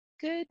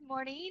Good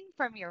morning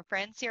from your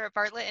friends here at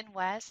Bartlett and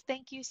West.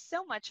 Thank you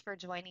so much for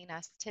joining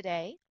us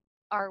today.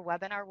 Our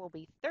webinar will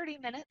be 30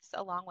 minutes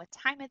along with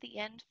time at the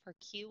end for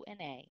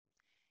Q&A.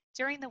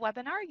 During the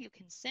webinar, you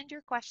can send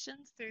your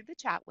questions through the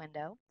chat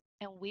window,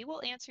 and we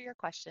will answer your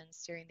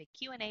questions during the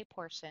Q&A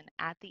portion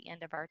at the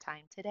end of our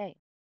time today.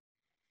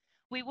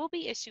 We will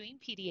be issuing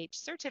PDH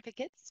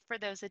certificates for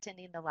those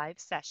attending the live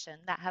session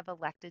that have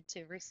elected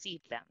to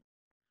receive them.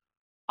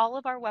 All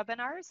of our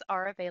webinars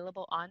are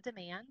available on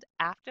demand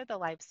after the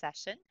live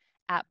session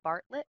at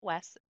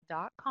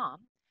bartlettwest.com.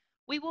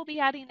 We will be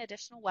adding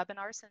additional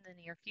webinars in the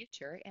near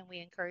future, and we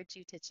encourage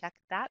you to check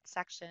that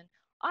section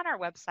on our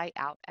website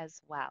out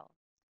as well.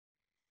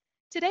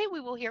 Today, we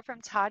will hear from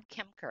Todd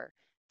Kemker.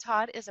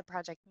 Todd is a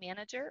project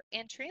manager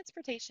and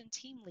transportation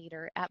team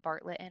leader at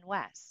Bartlett and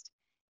West.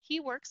 He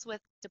works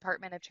with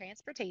Department of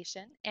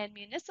Transportation and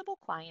municipal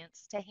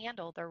clients to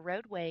handle their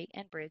roadway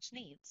and bridge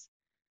needs.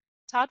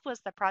 Todd was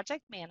the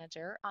project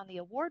manager on the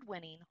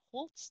award-winning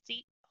Holt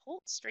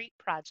Street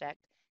project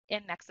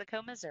in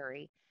Mexico,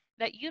 Missouri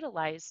that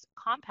utilized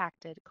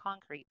compacted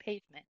concrete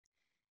pavement.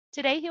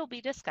 Today he'll be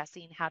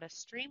discussing how to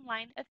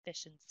streamline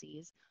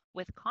efficiencies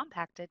with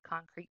compacted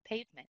concrete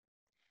pavement.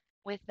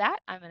 With that,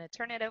 I'm going to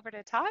turn it over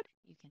to Todd.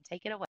 You can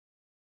take it away.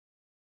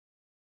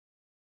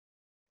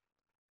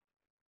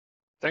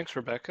 Thanks,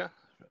 Rebecca.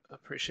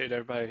 Appreciate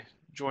everybody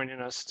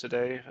joining us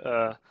today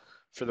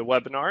for the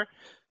webinar.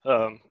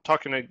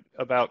 Talking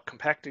about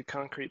compacted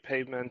concrete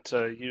pavement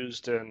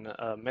used in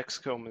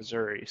Mexico,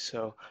 Missouri.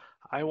 So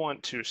I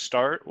want to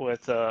start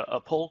with a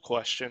poll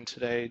question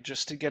today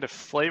just to get a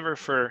flavor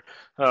for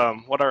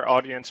what our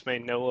audience may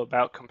know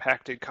about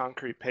compacted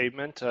concrete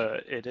pavement.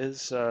 It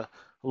is a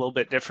little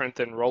bit different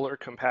than roller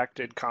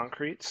compacted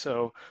concrete.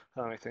 So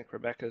I think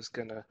Rebecca is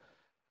going to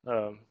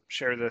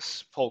share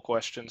this poll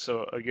question.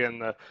 So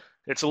again,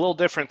 it's a little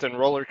different than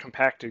roller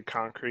compacted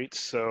concrete.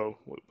 So,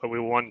 but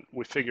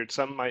we figured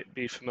some might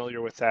be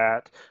familiar with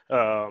that.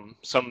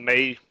 Some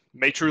may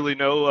truly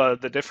know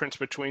the difference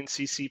between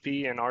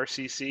CCP and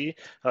RCC.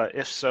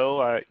 If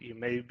so, you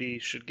maybe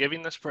should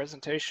giving this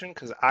presentation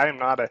because I am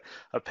not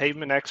a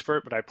pavement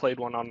expert, but I played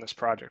one on this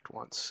project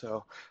once.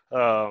 So,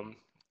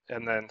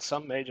 and then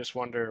some may just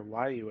wonder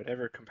why you would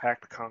ever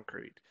compact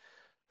concrete.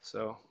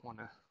 So, want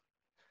to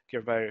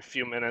give everybody a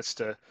few minutes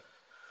to,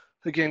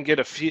 again, get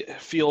a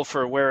feel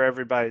for where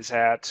everybody's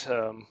at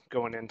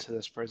going into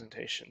this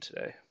presentation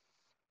today.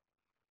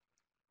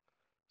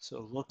 So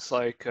it looks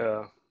like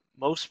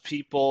most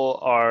people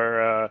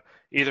are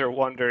either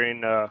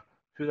wondering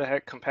who the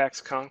heck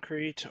compacts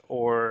concrete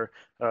or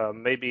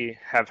maybe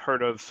have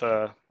heard of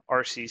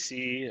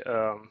RCC,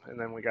 and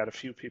then we got a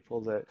few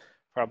people that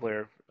probably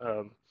are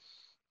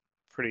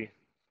pretty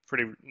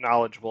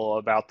knowledgeable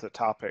about the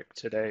topic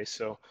today.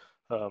 So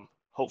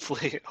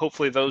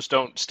hopefully those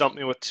don't stump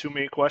me with too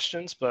many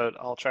questions, but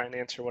I'll try and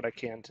answer what I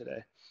can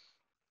today.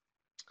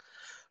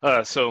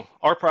 So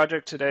our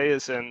project today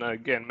is in,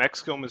 again,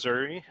 Mexico,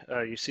 Missouri.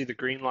 You see the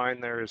green line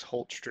there is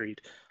Holt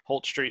Street.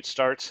 Holt Street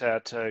starts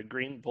at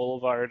Green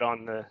Boulevard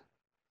on the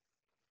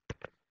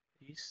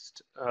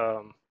east.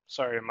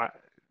 Sorry,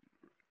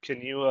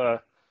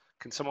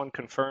 can someone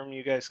confirm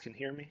you guys can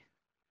hear me?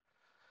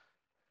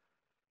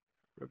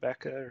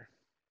 Rebecca? Or?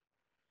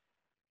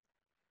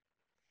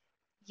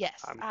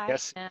 Yes, I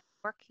am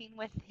working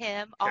with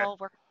him. Okay. I'll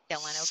work with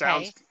Dylan,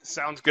 okay?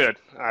 Sounds good.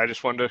 I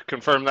just wanted to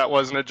confirm that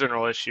wasn't a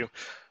general issue.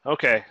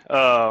 Okay,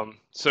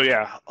 so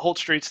yeah, Holt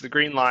Street's the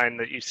green line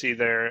that you see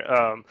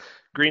there.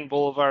 Green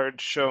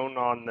Boulevard shown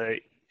on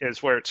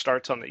is where it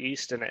starts on the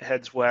east and it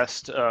heads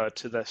west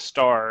to the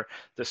Star.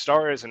 The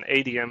Star is an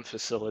ADM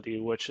facility,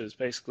 which is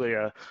basically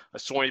a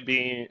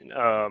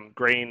soybean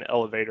grain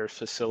elevator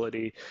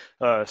facility.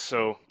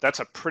 So that's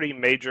a pretty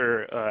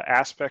major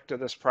aspect of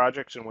this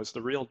project and was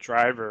the real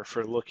driver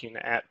for looking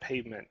at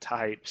pavement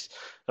types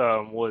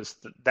was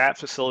that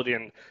facility.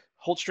 And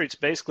Holt Street's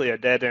basically a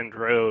dead-end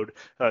road,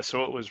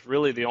 so it was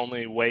really the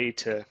only way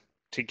to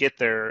get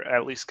there,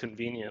 at least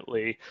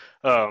conveniently.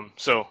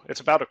 So it's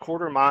about a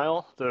quarter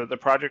mile. The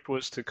project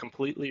was to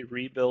completely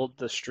rebuild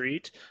the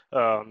street,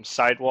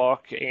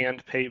 sidewalk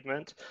and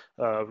pavement,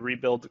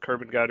 rebuild the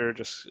curb and gutter,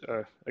 just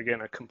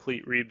again, a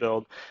complete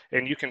rebuild.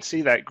 And you can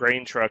see that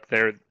grain truck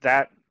there.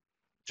 That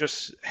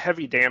just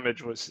heavy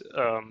damage was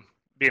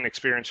being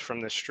experienced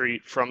from the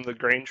street from the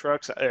grain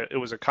trucks. It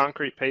was a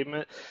concrete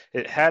pavement.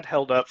 It had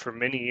held up for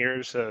many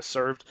years,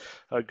 served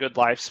a good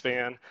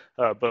lifespan,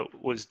 but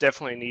was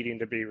definitely needing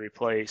to be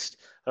replaced.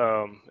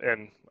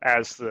 And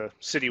as the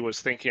city was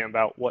thinking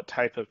about what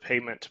type of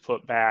pavement to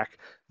put back,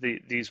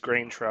 these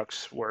grain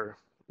trucks were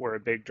a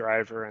big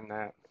driver in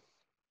that.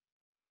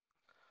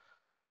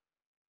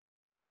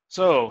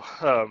 So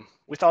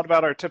we thought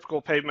about our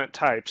typical pavement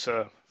types.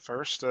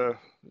 First,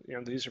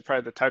 these are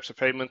probably the types of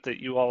pavement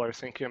that you all are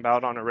thinking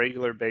about on a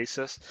regular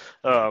basis.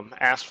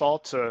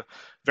 Asphalt,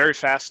 very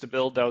fast to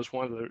build. That was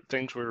one of the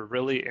things we were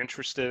really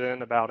interested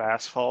in about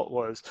asphalt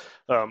was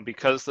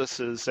because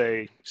this is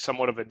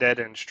somewhat of a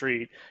dead-end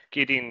street,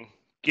 getting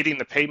getting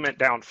the pavement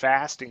down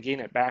fast and getting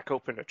it back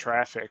open to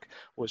traffic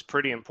was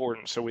pretty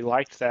important. So we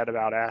liked that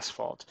about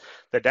asphalt.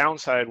 The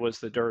downside was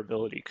the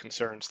durability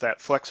concerns.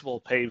 That flexible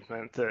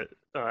pavement that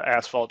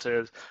asphalt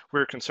is, we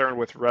were concerned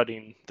with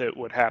rutting that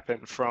would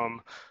happen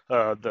from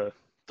the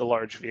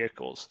large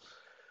vehicles.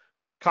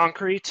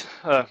 Concrete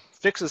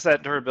fixes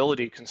that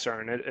durability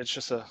concern. It's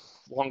just a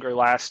longer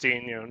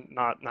lasting,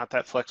 not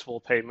that flexible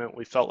pavement.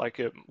 We felt like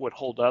it would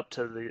hold up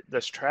to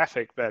this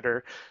traffic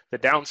better. The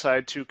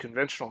downside to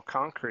conventional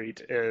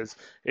concrete is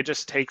it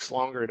just takes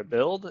longer to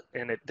build,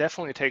 and it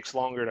definitely takes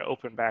longer to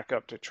open back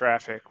up to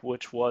traffic,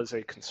 which was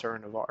a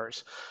concern of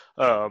ours,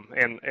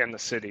 and the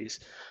cities.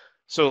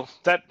 So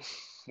that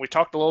we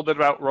talked a little bit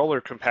about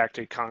roller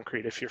compacted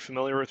concrete. If you're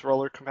familiar with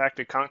roller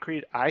compacted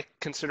concrete, I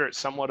consider it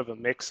somewhat of a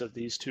mix of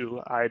these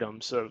two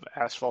items of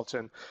asphalt,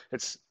 and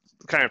it's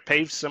kind of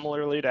paved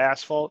similarly to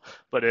asphalt,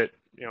 but it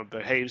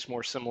behaves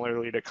more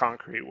similarly to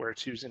concrete, where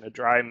it's using a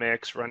dry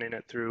mix, running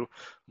it through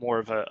more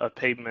of a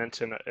pavement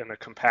and a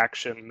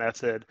compaction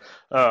method.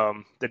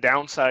 The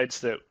downsides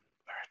that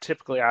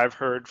typically I've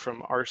heard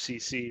from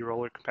RCC,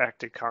 roller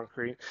compacted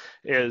concrete,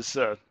 is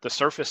the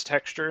surface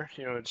texture.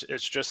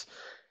 It's just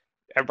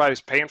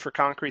everybody's paying for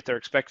concrete. They're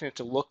expecting it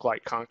to look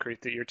like concrete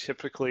that you're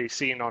typically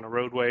seeing on a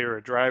roadway or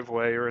a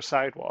driveway or a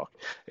sidewalk,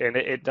 and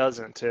it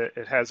doesn't.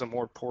 It has a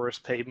more porous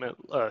pavement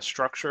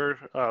structure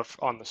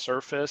on the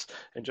surface,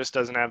 and just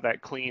doesn't have that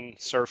clean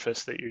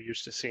surface that you're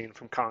used to seeing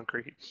from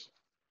concrete.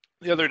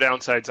 The other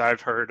downsides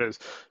I've heard is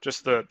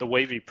just the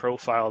wavy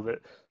profile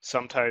that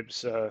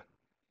sometimes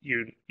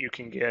you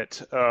can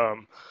get.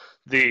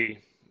 The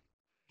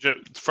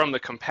From the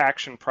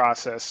compaction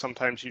process,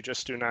 sometimes you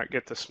just do not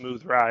get the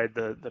smooth ride,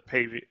 the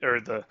paving or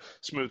the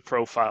smooth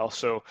profile.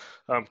 So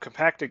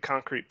compacted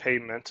concrete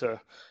pavement,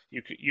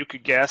 you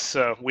could guess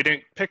we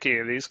didn't pick any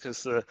of these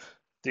because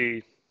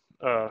the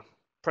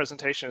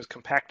presentation is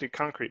compacted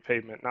concrete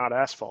pavement, not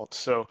asphalt.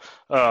 So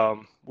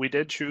we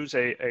did choose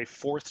a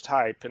fourth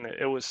type, and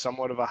it was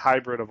somewhat of a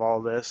hybrid of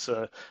all this,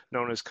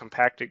 known as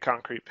compacted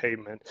concrete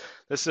pavement.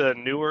 This is a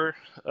newer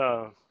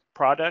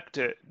product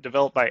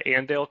developed by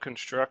Andale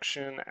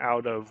Construction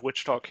out of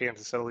Wichita,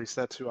 Kansas. At least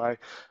that's who I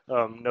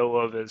know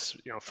of as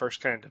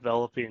first kind of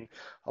developing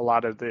a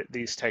lot of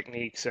these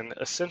techniques. And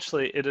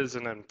essentially, it is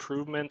an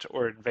improvement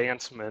or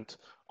advancement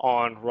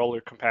on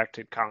roller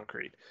compacted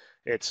concrete.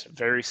 It's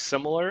very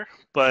similar,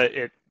 but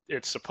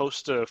it's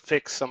supposed to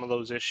fix some of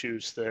those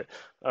issues that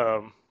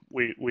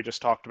we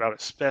just talked about,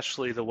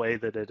 especially the way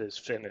that it is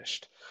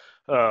finished.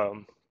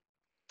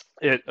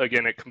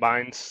 It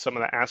combines some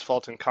of the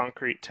asphalt and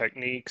concrete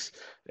techniques,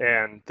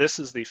 and this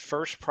is the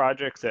first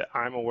project that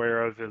I'm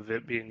aware of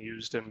it being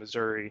used in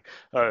Missouri.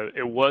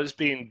 It was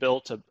being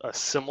built a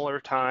similar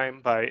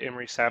time by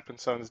Emery Sapp &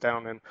 Sons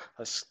down in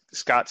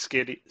Scott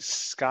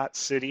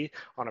City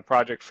on a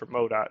project for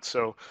MoDOT.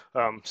 So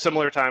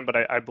similar time, but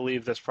I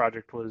believe this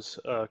project was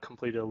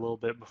completed a little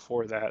bit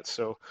before that.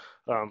 So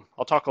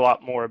I'll talk a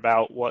lot more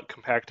about what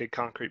compacted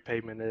concrete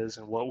pavement is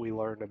and what we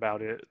learned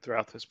about it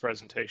throughout this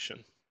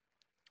presentation.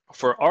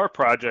 For our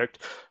project,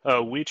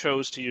 we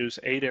chose to use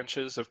 8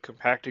 inches of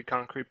compacted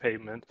concrete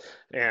pavement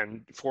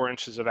and 4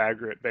 inches of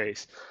aggregate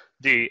base.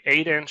 The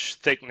 8-inch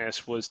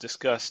thickness was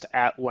discussed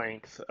at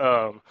length.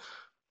 The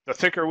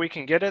thicker we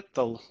can get it,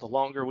 the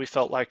longer we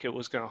felt like it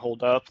was going to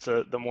hold up,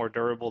 the more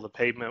durable the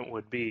pavement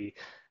would be.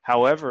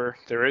 However,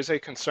 there is a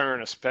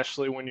concern,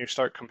 especially when you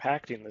start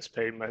compacting this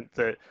pavement,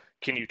 that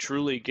can you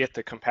truly get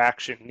the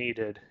compaction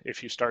needed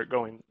if you start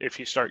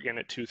getting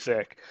it too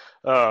thick?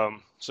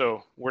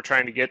 So we're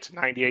trying to get to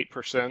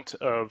 98%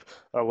 of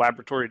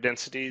laboratory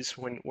densities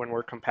when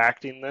we're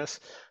compacting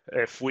this.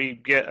 If we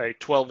get a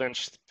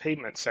 12-inch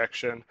pavement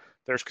section,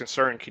 there's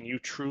concern, can you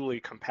truly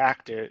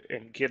compact it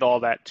and get all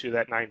that to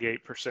that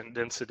 98%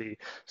 density?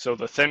 So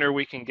the thinner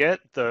we can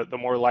get, the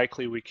more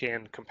likely we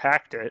can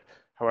compact it.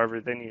 However,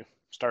 then you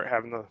start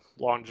having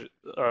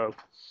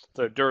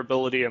the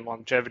durability and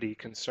longevity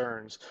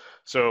concerns.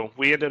 So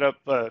we ended up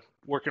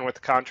working with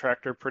the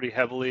contractor pretty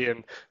heavily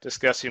and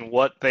discussing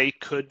what they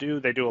could do.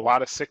 They do a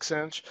lot of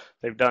 6-inch.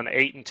 They've done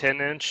 8 and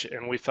 10-inch,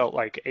 and we felt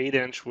like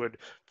 8-inch would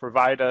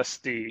provide us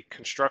the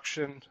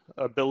construction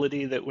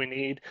ability that we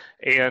need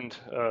and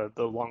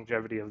the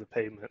longevity of the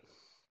pavement.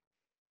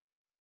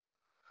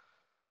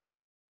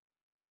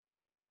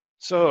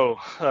 So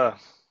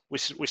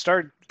we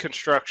started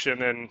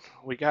construction and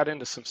we got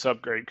into some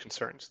subgrade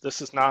concerns.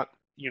 This is not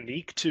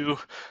unique to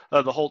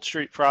the Holt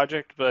Street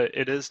project, but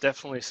it is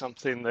definitely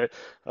something that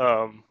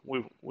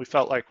we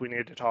felt like we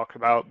needed to talk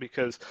about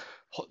because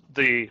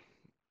the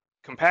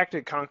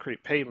compacted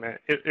concrete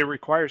pavement, it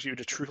requires you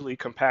to truly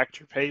compact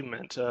your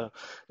pavement.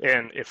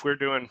 And if we're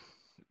doing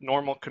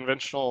normal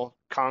conventional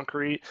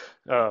concrete,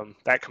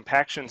 that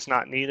compaction is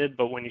not needed.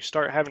 But when you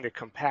start having to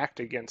compact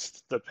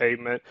against the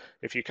pavement,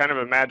 if you kind of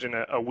imagine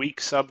a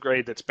weak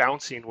subgrade that's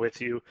bouncing with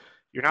you,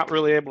 you're not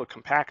really able to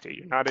compact it.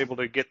 You're not able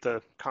to get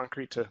the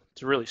concrete to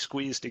really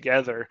squeeze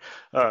together.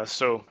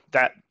 So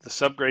that the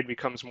subgrade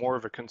becomes more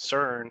of a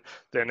concern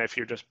than if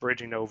you're just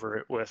bridging over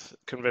it with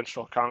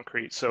conventional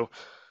concrete. So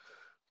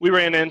we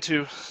ran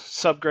into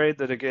subgrade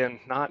that, again,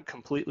 not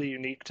completely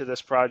unique to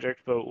this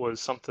project, but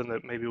was something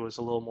that maybe was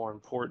a little more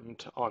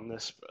important on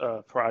this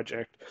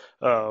project.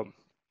 Um,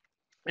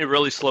 it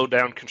really slowed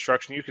down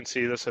construction. You can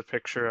see this a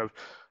picture of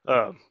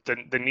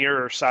the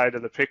nearer side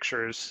of the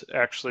picture is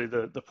actually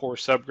the poor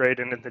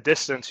subgrade, and in the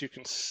distance you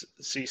can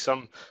see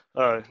some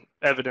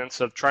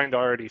evidence of trying to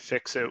already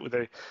fix it.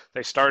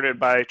 They started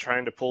by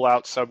trying to pull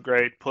out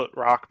subgrade, put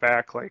rock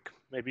back like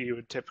maybe you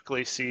would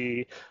typically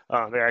see.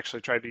 They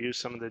actually tried to use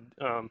some of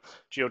the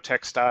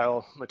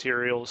geotextile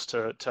materials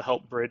to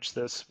help bridge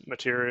this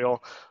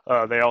material.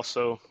 They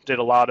also did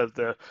a lot of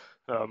the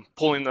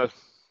pulling the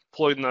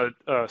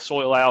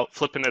soil out,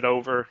 flipping it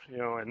over,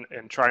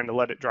 and trying to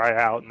let it dry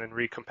out and then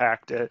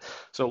recompact it.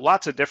 So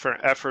lots of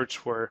different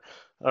efforts were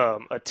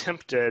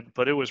attempted,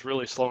 but it was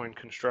really slowing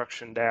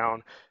construction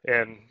down.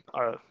 And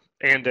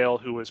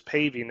Andale, who was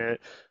paving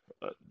it,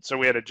 so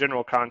we had a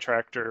general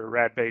contractor,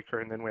 Rad Baker,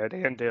 and then we had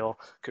Andale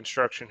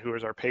Construction, who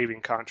was our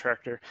paving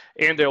contractor.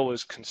 Andale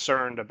was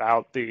concerned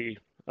about the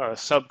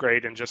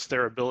subgrade and just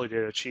their ability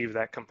to achieve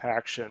that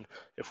compaction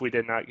if we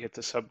did not get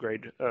the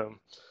subgrade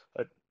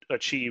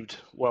achieved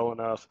well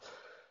enough.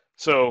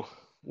 So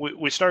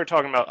we started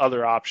talking about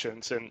other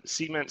options, and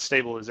cement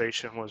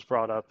stabilization was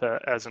brought up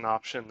as an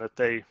option that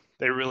they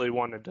really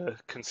wanted to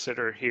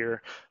consider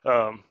here.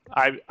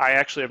 I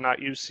actually have not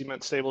used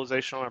cement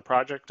stabilization on a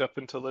project up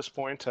until this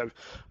point. I've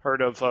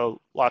heard of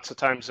lots of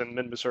times in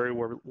mid-Missouri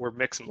where we're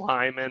mixing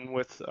lime in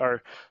with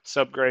our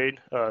subgrade.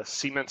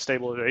 Cement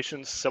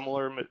stabilization,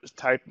 similar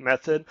type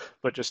method,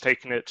 but just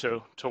taking it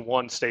to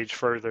one stage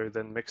further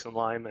than mixing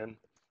lime in.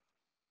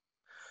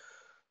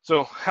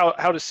 So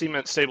how does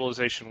cement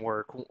stabilization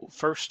work?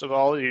 First of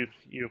all, you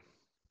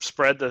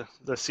spread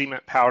the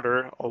cement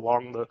powder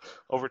along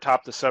over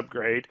top the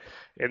subgrade,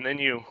 and then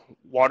you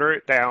water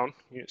it down.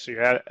 So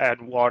you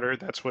add water.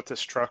 That's what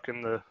this truck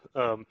in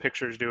the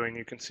picture is doing.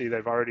 You can see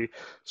they've already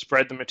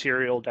spread the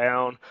material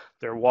down.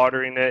 They're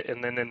watering it,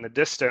 and then in the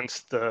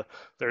distance,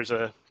 there's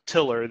a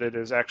tiller that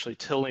is actually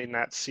tilling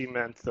that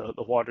cement, the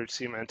watered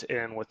cement,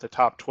 in with the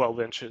top 12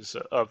 inches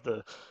of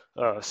the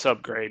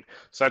subgrade.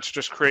 So that's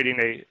just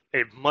creating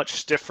a much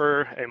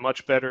stiffer, a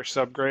much better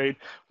subgrade.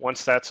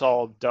 Once that's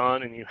all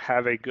done and you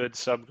have a good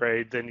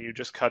subgrade, then you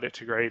just cut it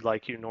to grade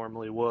like you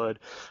normally would.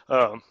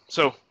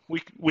 So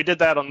we did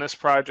that on this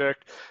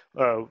project.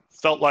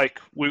 Felt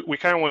like we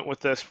kind of went with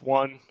this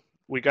one.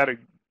 We got a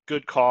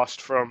good cost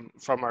from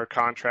our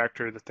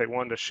contractor that they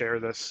wanted to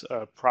share this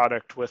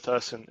product with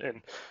us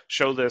and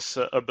show this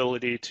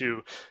ability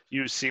to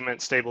use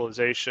cement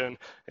stabilization.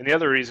 And the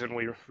other reason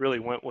we really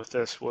went with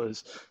this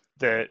was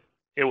that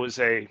it was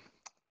a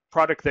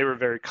product they were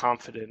very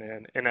confident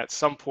in, and at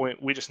some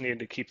point we just needed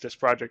to keep this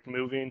project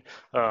moving.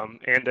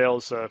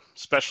 Andale's a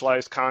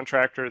specialized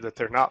contractor that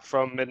they're not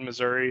from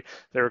mid-Missouri.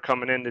 They were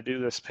coming in to do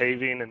this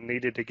paving and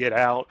needed to get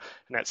out,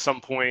 and at some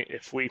point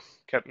if we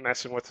kept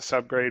messing with the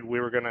subgrade, we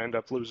were going to end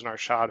up losing our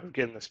shot of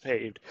getting this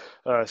paved.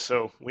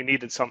 So we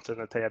needed something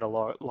that they had a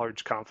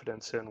large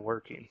confidence in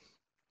working.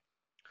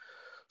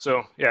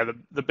 So yeah,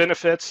 the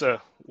benefits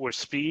were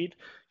speed.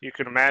 You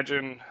can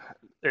imagine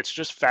it's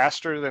just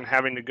faster than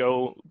having to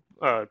go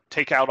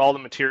take out all the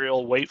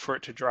material, wait for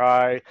it to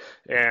dry,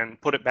 and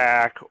put it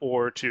back,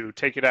 or to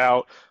take it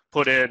out,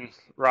 put in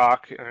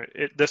rock.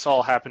 This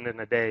all happened in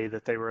a day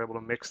that they were able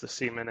to mix the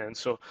cement in.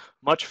 So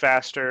much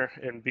faster,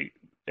 and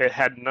it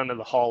had none of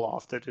the haul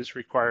off that is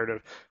required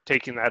of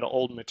taking that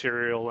old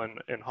material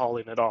and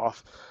hauling it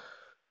off.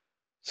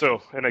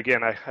 So, and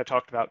again, I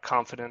talked about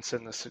confidence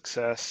in the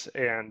success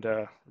and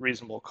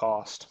reasonable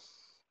cost.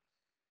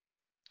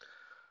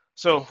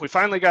 So we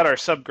finally got our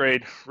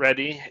subgrade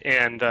ready,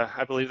 and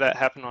I believe that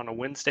happened on a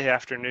Wednesday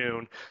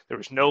afternoon. There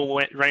was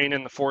no rain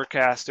in the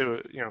forecast. It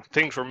was,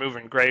 things were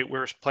moving great. We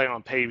were planning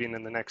on paving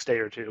in the next day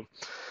or two.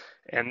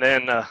 And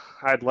then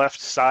I'd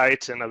left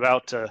site, and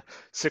about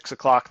 6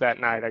 o'clock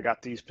that night, I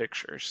got these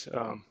pictures.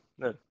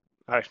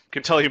 I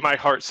can tell you my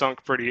heart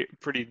sunk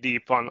pretty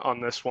deep on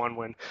this one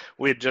when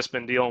we had just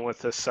been dealing with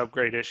this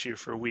subgrade issue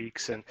for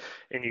weeks, and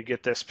you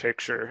get this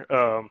picture.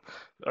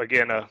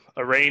 Again,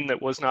 a rain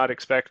that was not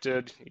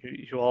expected.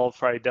 You all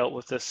probably dealt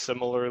with this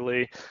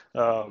similarly.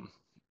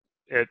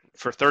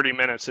 For 30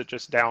 minutes it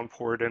just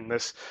downpoured in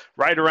this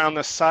right around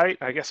this site.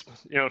 I guess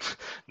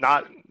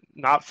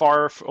not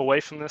far away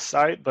from this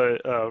site,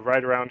 but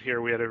right around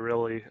here we had a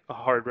really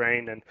hard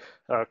rain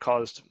and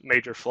caused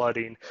major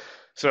flooding.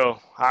 So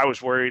I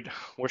was worried.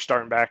 We're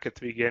starting back at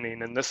the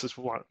beginning, and this is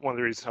one of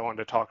the reasons I wanted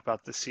to talk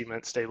about the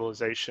cement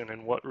stabilization.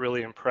 And what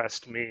really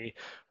impressed me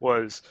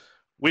was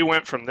we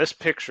went from this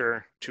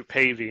picture to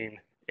paving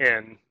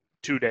in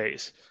 2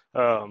 days.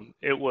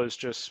 It was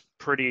just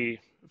pretty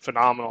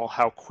phenomenal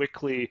how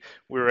quickly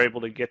we were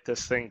able to get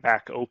this thing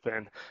back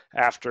open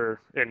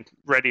after and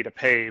ready to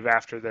pave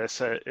after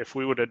this. If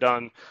we would have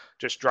done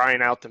just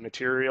drying out the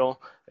material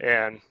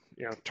and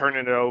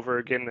turning it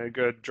over, getting a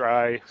good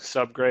dry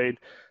subgrade,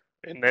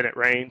 and then it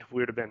rained,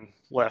 we would have been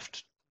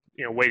left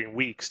waiting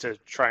weeks to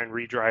try and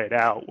re-dry it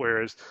out,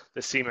 whereas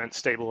the cement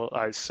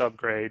stabilized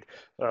subgrade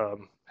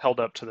held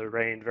up to the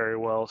rain very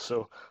well.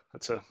 So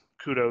that's a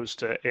kudos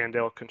to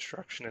Andale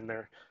Construction and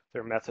their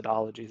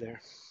methodology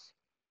there.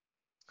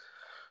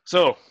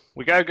 So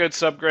we got a good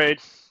subgrade.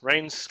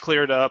 Rain's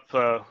cleared up.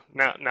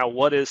 Now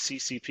what is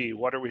CCP?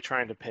 What are we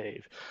trying to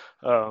pave?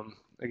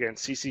 Again,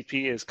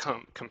 CCP is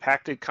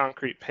compacted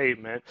concrete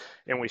pavement,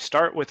 and we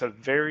start with a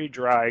very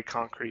dry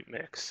concrete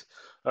mix.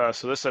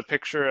 So this is a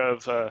picture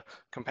of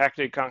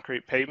compacted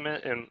concrete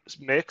pavement and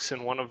mix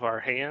in one of our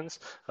hands.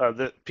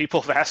 That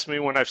people have asked me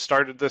when I've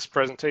started this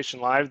presentation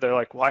live, they're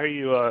like, "Why are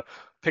you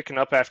picking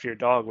up after your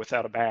dog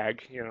without a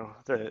bag?" You know,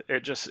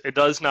 it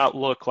does not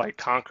look like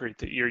concrete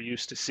that you're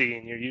used to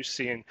seeing. You're used to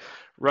seeing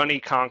runny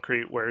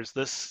concrete, whereas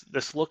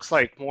this looks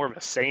like more of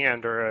a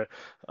sand or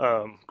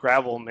a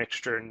gravel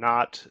mixture,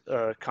 not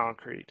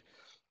concrete.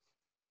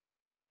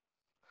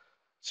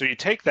 So you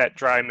take that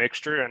dry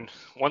mixture, and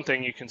one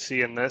thing you can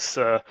see in this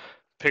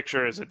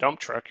picture is a dump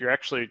truck. They're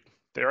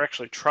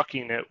actually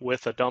trucking it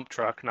with a dump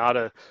truck, not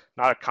a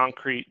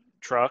concrete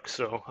truck.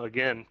 So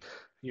again,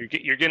 you're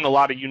getting a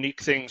lot of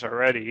unique things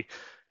already.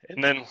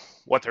 And then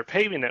what they're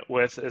paving it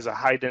with is a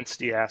high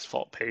density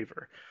asphalt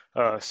paver.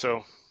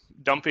 So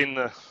dumping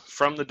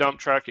from the dump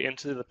truck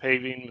into the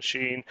paving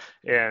machine,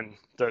 and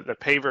the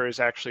paver is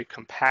actually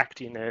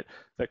compacting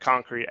the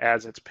concrete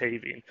as it's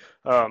paving.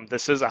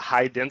 This is a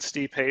high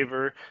density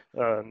paver,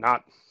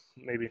 not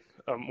maybe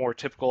a more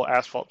typical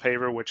asphalt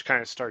paver, which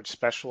kind of starts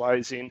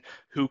specializing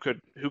who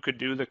could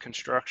do the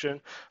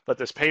construction. But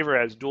this paver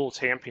has dual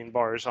tamping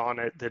bars on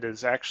it that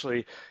is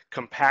actually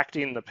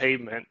compacting the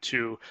pavement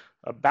to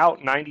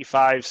about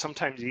 95,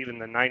 sometimes even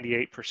the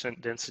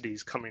 98%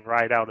 densities coming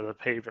right out of the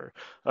paver.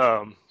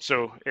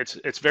 So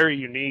it's very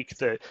unique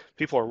that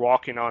people are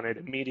walking on it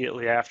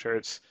immediately after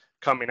it's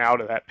coming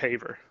out of that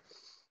paver.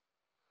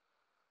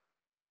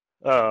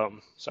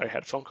 Sorry, I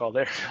had a phone call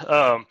there.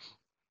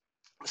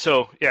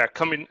 So yeah,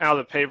 coming out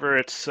of the paver,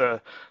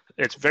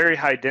 it's very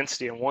high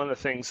density, and one of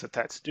the things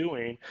that's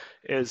doing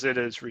is it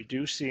is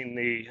reducing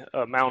the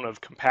amount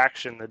of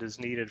compaction that is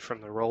needed from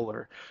the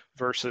roller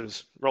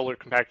versus roller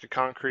compacted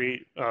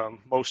concrete.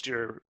 Most of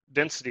your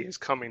density is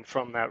coming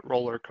from that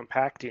roller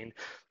compacting.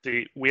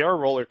 We are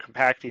roller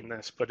compacting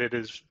this, but it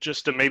is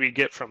just to maybe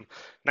get from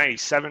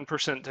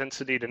 97%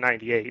 density to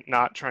 98,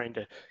 not trying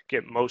to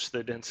get most of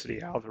the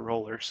density out of the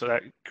roller. So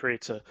that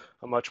creates a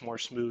much more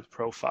smooth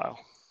profile.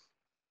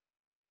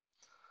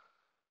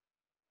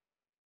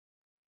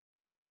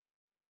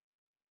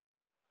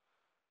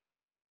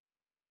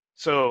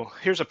 So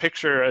here's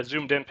a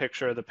zoomed in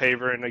picture of the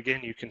paver, and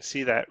again, you can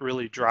see that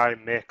really dry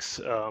mix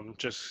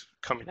just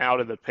coming out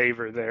of the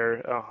paver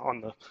there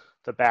on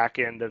the back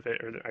end of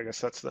it, or I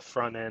guess that's the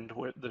front end,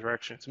 the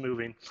direction it's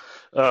moving.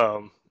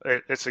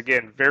 It's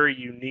again very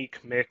unique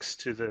mix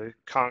to the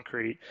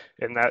concrete,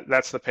 and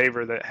that's the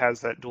paver that has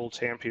that dual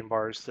tamping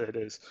bars that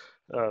is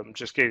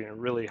just getting a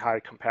really high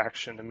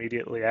compaction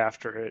immediately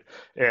after it,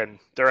 and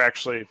they're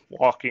actually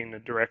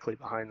walking directly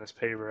behind this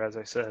paver, as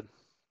I said.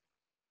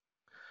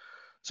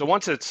 So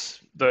once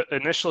it's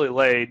initially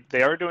laid,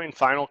 they are doing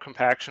final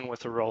compaction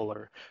with a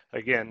roller.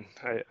 Again,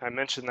 I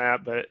mentioned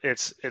that, but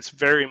it's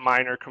very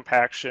minor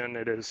compaction.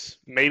 It is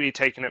maybe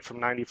taking it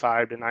from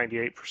 95 to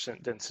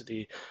 98%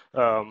 density,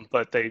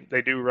 but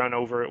they do run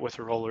over it with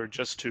a roller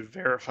just to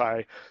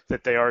verify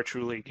that they are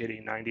truly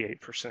getting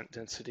 98%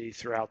 density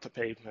throughout the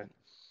pavement.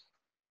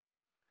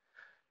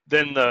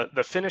 Then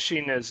the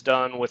finishing is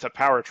done with a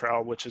power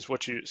trowel, which is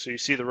so you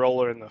see the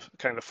roller in the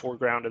kind of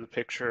foreground of the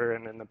picture,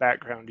 and in the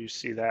background you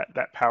see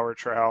that power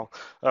trowel.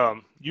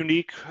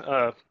 Unique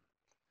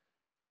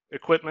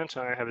equipment.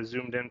 I have a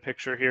zoomed in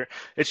picture here.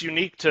 It's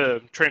unique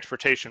to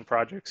transportation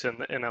projects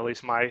in at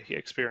least my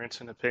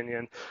experience and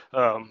opinion.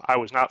 I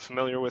was not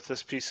familiar with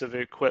this piece of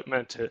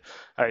equipment.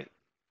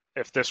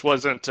 If this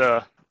wasn't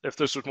if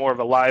this was more of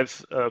a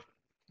live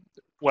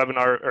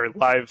webinar or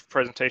live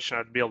presentation,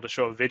 I'd be able to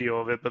show a video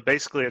of it. But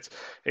basically,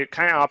 it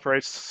kind of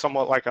operates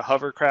somewhat like a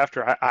hovercraft,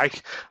 or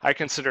I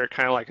consider it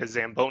kind of like a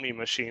Zamboni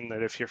machine.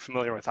 That if you're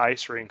familiar with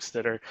ice rinks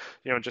that are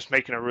just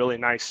making a really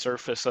nice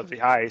surface of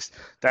the ice,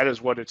 that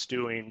is what it's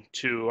doing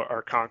to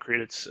our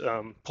concrete. It's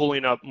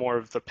pulling up more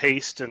of the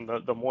paste and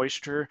the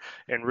moisture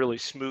and really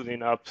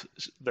smoothing up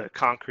the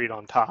concrete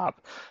on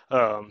top.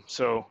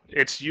 So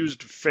it's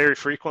used very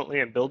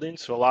frequently in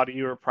buildings. So a lot of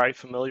you are probably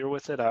familiar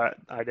with it. I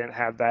didn't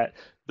have that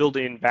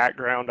building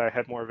background. I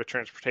had more of a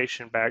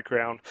transportation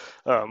background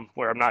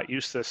where I'm not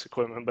used to this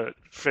equipment, but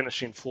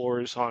finishing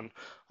floors on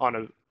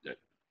a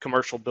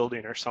commercial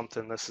building or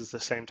something, this is the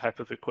same type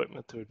of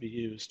equipment that would be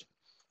used.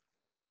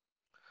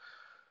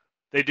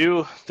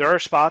 There are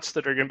spots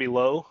that are going to be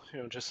low,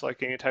 just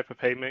like any type of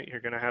pavement,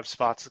 you're going to have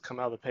spots that come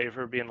out of the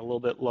paver being a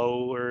little bit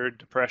lower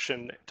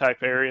depression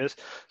type areas.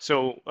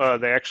 So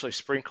they actually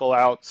sprinkle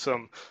out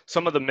some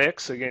of the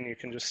mix. Again, you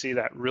can just see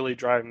that really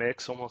dry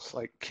mix, almost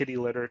like kitty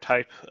litter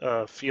type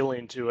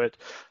feeling to it.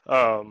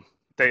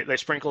 They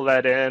sprinkle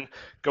that in,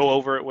 go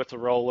over it with the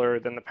roller,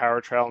 then the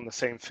power trowel, and the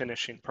same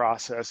finishing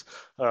process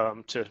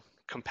to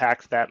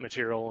compact that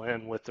material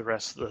in with the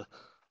rest of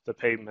the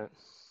pavement.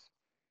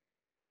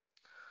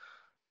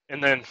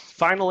 And then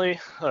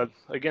finally,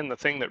 again, the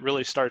thing that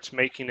really starts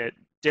making it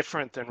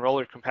different than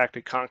roller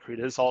compacted concrete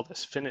is all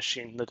this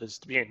finishing that is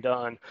being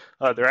done.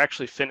 They're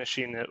actually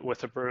finishing it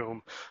with a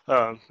broom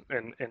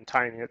and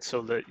tying it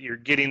so that you're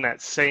getting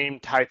that same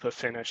type of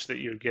finish that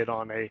you get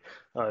on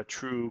a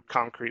true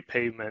concrete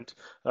pavement.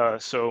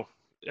 So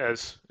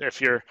as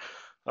if you're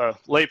a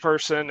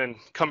layperson and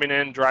coming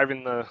in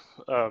driving the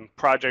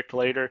project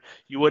later,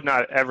 you would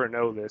not ever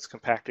know that it's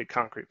compacted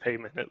concrete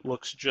pavement. It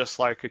looks just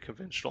like a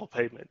conventional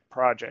pavement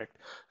project.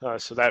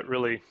 So that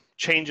really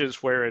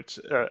changes where it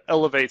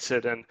elevates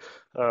it and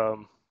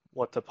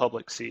what the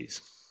public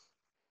sees.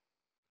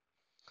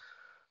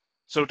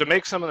 So to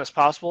make some of this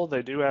possible,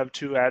 they do have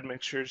two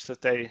admixtures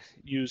that they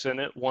use in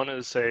it. One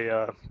is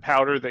a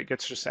powder that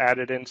gets just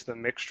added into the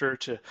mixture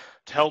to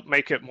help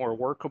make it more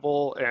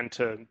workable and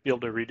to be able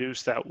to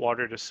reduce that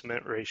water to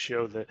cement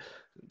ratio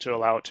to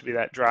allow it to be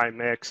that dry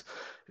mix.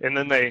 And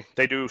then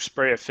they do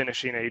spray a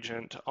finishing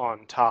agent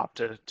on top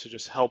to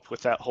just help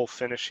with that whole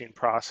finishing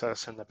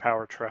process and the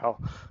power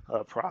trowel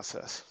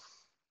process.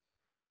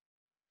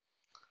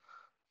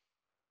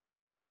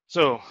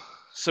 So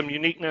some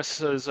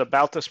uniquenesses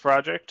about this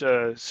project.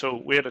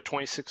 So we had a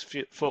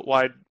 26-foot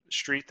wide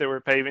street that we're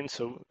paving,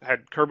 so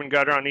had curb and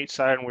gutter on each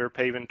side, and we were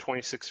paving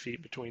 26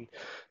 feet between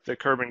the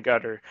curb and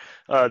gutter.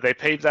 They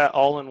paved that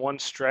all in one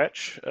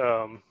stretch,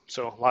 so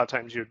a lot of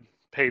times you'd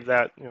pave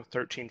that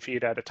 13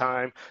 feet at a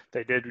time.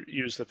 They did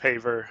use the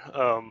paver,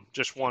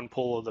 just one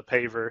pull of the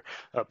paver.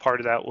 Part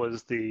of that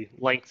was the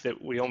length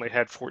that we only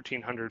had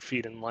 1,400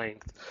 feet in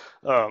length.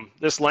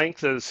 This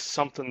length is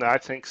something that I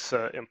think is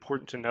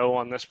important to know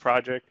on this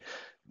project.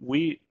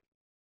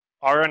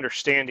 Our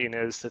understanding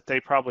is that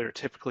they probably are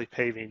typically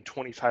paving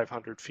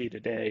 2,500 feet a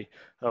day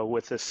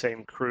with this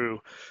same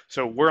crew.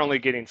 So we're only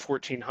getting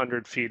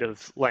 1,400 feet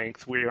of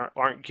length. We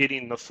aren't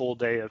getting the full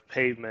day of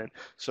pavement.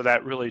 So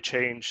that really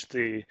changed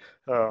the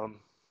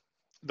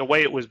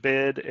way it was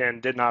bid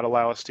and did not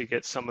allow us to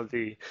get some of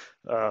the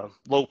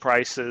low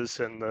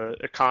prices and the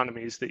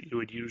economies that you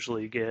would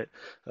usually get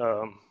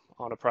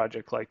on a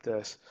project like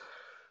this.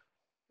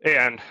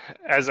 And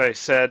as I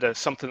said,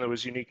 something that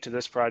was unique to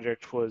this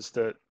project was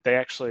that they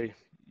actually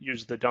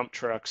used the dump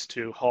trucks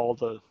to haul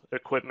the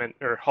equipment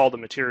or haul the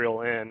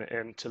material in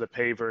and to the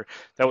paver.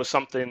 That was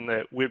something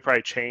that we'd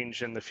probably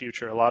change in the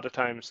future. A lot of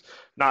times,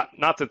 not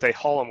that they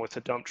haul them with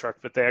a dump truck,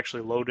 but they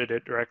actually loaded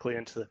it directly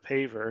into the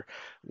paver.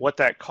 What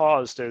that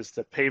caused is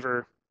the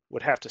paver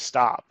would have to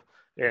stop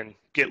and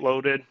get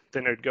loaded,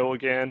 then it'd go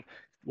again,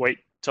 wait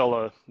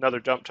till another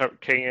dump truck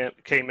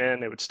came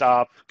in, it would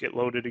stop, get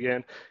loaded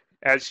again.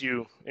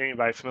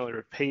 Anybody familiar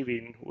with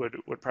paving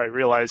would probably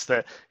realize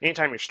that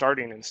anytime you're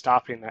starting and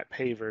stopping that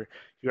paver,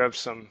 you have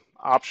some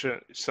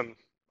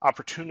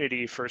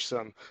opportunity for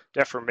some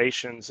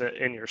deformations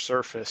in your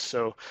surface.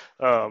 So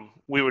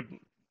we would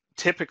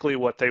typically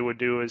what they would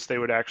do is they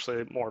would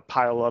actually more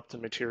pile up the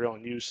material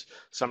and use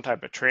some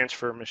type of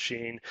transfer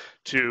machine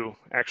to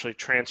actually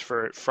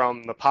transfer it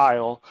from the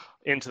pile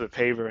into the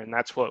paver, and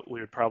that's what we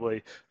would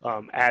probably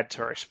add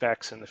to our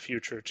specs in the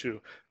future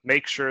to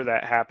make sure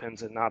that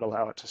happens and not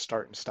allow it to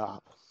start and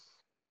stop.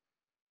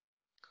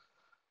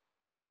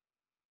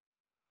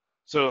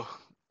 So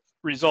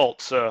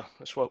results,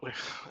 that's what we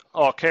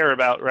all care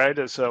about, right?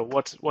 Is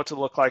what's it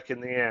look like in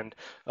the end.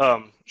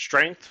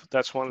 Strength,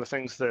 that's one of the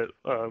things that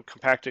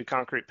compacted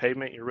concrete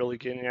pavement you're really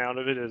getting out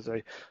of it is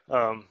a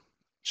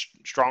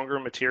stronger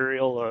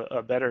material,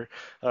 a better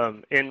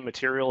end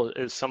material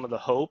is some of the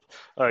hope.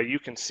 You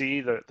can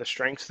see the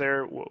strengths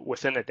there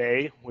within a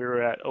day. We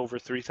were at over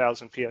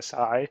 3,000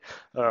 psi,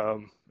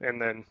 and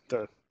then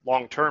the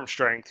long-term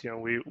strength,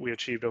 we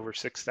achieved over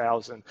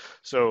 6,000.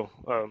 So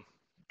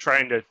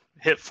trying to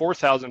hit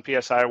 4,000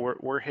 psi,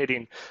 we're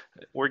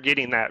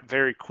getting that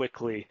very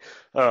quickly.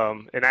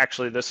 And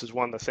actually, this is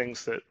one of the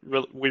things that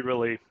we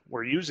really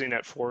were using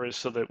it for, is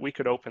so that we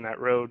could open that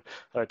road.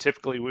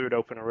 Typically, we would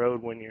open a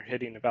road when you're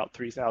hitting about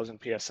 3,000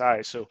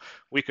 psi, so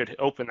we could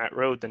open that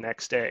road the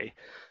next day.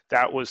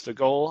 That was the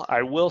goal.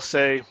 I will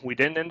say we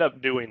didn't end up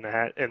doing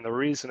that, and the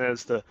reason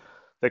is the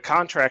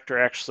contractor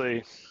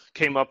actually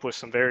came up with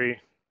some very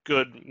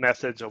good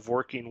methods of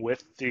working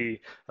with the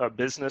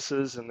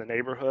businesses in the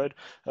neighborhood.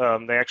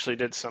 They actually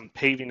did some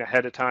paving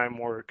ahead of time,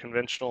 more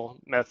conventional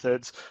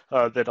methods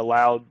that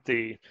allowed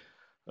the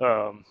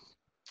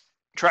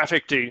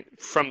traffic to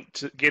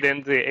get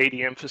into the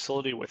ADM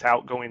facility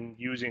without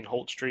using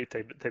Holt Street.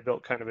 They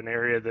built kind of an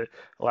area that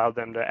allowed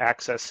them to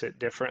access it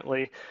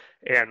differently.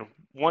 And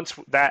once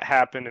that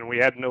happened, and we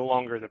had no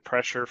longer the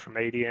pressure from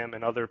ADM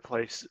and other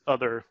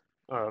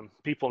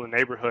people in the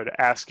neighborhood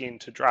asking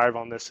to drive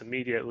on this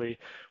immediately,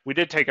 we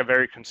did take a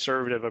very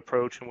conservative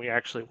approach, and we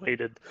actually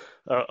waited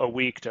a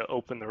week to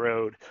open the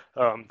road.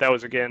 That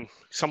was, again,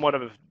 somewhat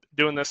of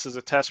doing this as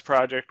a test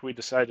project. We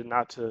decided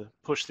not to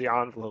push the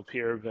envelope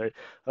here, but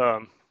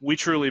we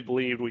truly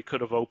believed we could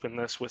have opened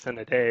this within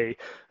a day,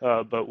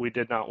 but we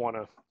did not want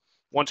to.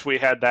 Once we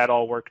had that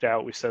all worked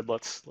out, we said,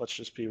 let's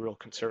just be real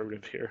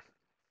conservative here.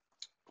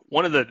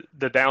 One of the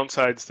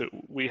downsides that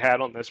we had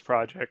on this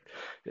project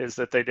is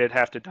that they did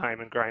have to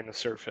diamond grind the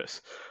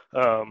surface.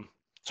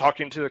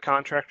 Talking to the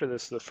contractor,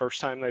 this is the first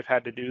time they've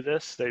had to do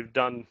this. They've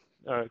done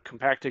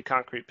compacted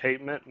concrete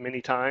pavement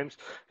many times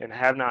and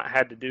have not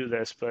had to do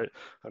this, but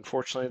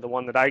unfortunately, the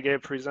one that I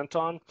gave present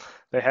on,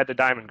 they had to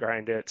diamond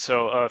grind it.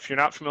 So if you're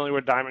not familiar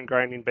with diamond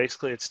grinding,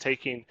 basically it's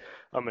taking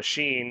a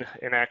machine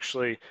and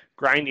actually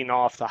grinding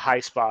off the high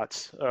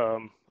spots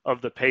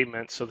of the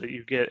pavement so that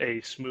you get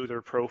a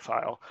smoother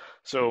profile.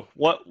 So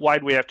why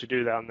do we have to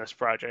do that on this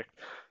project?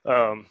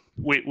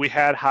 We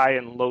had high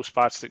and low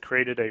spots that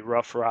created a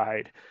rough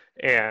ride.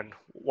 And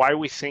why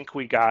we think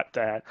we got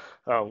that,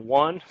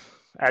 one,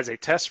 as a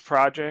test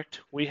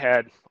project, we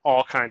had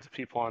all kinds of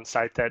people on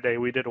site that day.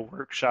 We did a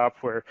workshop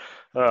where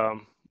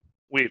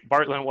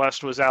Bartlett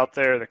West was out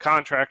there, the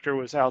contractor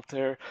was out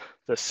there,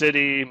 the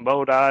city,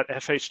 MoDOT,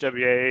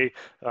 FHWA,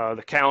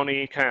 the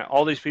county, kind of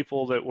all these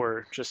people that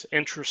were just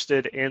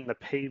interested in the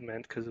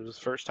pavement because it was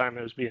the first time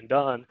it was being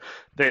done.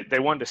 They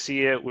wanted to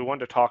see it. We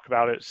wanted to talk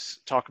about it,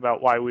 talk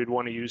about why we'd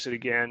want to use it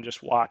again,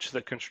 just watch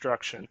the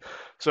construction.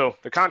 So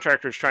the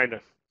contractor is trying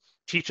to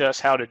teach us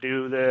how to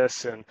do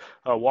this and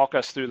walk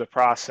us through the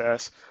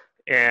process.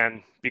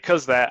 And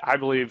because of that, I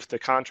believe the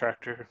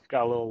contractor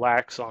got a little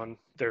lax on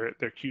their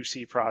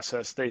QC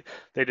process. They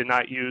did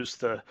not use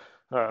the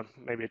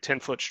maybe a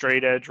 10-foot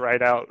straight edge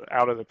right out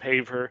of the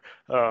paver,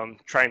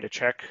 trying to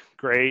check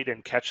grade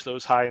and catch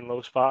those high and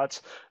low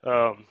spots.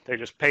 They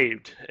just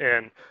paved,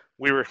 and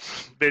we were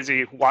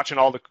busy watching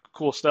all the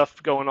cool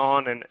stuff going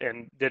on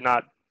and did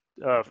not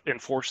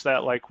enforce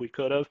that like we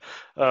could have,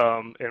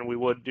 and we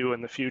would do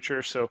in the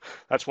future. So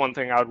that's one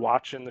thing I would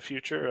watch in the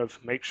future of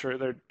make sure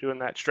they're doing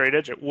that straight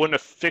edge. It wouldn't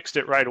have fixed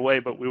it right away,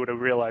 but we would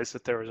have realized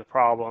that there was a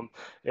problem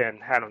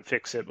and had them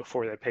fix it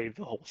before they paved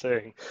the whole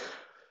thing.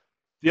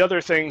 The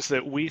other things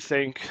that we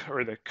think,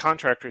 or the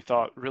contractor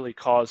thought, really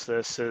caused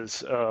this is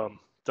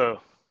the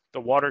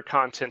water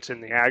content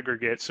in the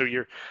aggregate. So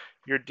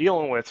you're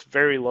dealing with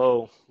very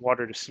low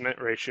water to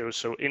cement ratios.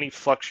 So any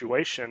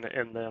fluctuation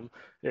in them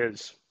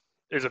is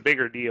a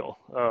bigger deal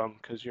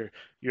because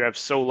you have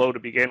so low to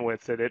begin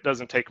with that it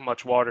doesn't take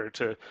much water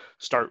to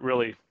start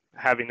really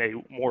having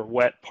a more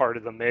wet part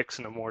of the mix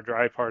and a more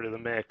dry part of the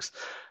mix.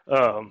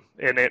 And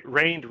it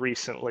rained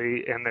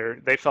recently, and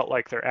they felt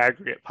like their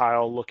aggregate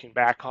pile, looking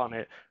back on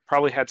it,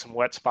 probably had some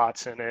wet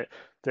spots in it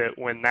that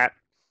when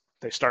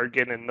they started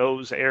getting in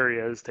those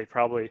areas, they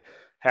probably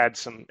had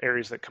some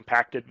areas that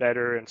compacted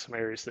better and some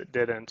areas that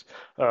didn't.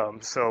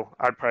 So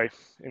I'd probably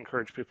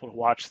encourage people to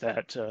watch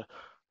that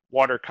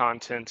water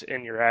content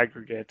in your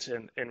aggregate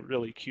and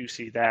really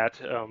QC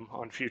that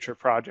on future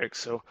projects.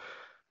 So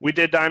we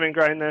did diamond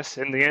grind this.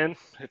 In the end,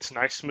 it's a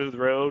nice smooth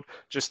road,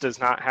 just does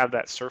not have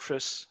that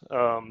surface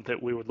that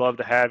we would love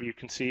to have. You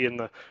can see in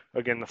the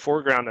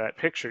foreground of that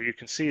picture, you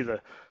can see the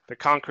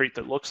concrete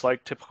that looks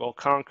like typical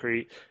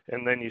concrete,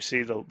 and then you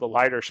see the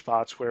lighter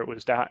spots where it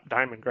was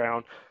diamond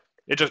ground.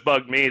 It just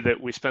bugged me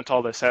that we spent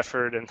all this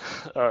effort and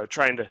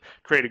trying to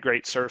create a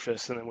great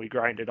surface, and then we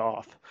grind it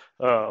off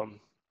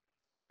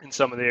in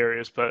some of the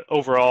areas. But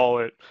overall,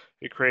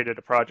 it created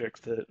a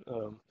project that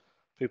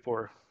people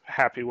were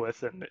happy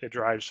with, and it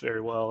drives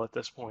very well at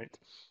this point.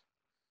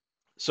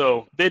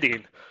 So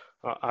bidding,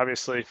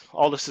 obviously,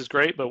 all this is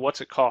great, but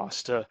what's it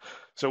cost?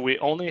 So we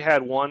only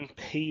had one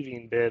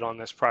paving bid on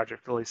this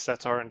project, at least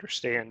that's our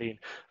understanding.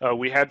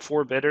 We had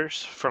 4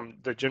 bidders from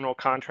the general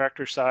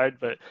contractor side,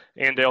 but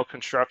Andale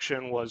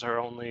Construction was our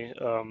only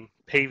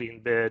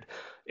paving bid.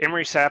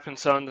 Emery Sapp and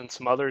Sons and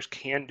some others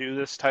can do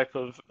this type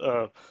of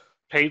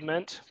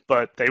pavement,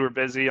 but they were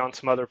busy on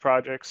some other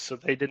projects, so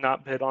they did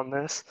not bid on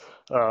this,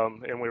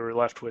 and we were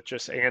left with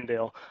just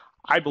Andale.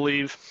 I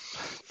believe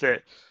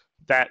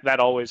that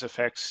always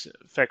affects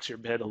your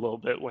bid a little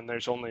bit when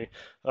there's only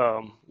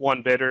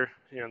one bidder.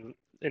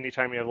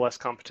 Anytime you have less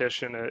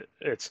competition,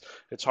 it's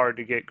hard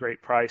to get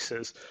great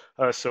prices.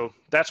 So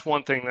that's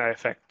one thing that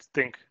I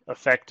think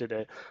affected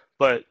it.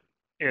 But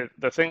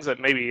the things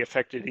that maybe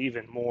affected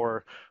even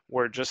more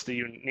were just the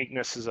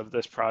uniquenesses of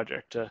this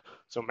project.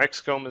 So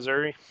Mexico,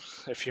 Missouri,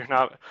 if you're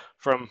not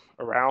from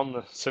around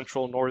the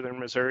central northern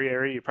Missouri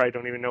area, you probably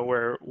don't even know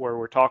where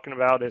we're talking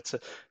about. It's a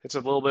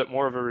little bit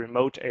more of a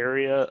remote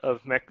area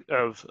of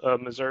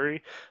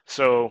Missouri.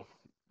 So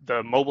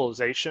the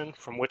mobilization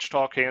from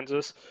Wichita,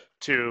 Kansas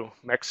to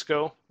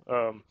Mexico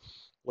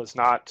was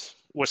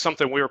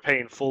something we were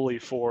paying fully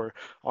for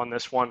on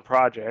this one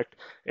project,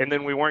 and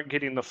then we weren't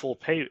getting the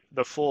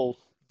full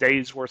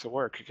day's worth of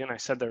work. Again, I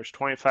said there was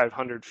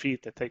 2,500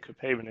 feet that they could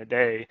pave in a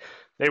day.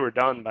 They were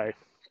done by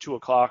 2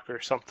 o'clock or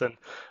something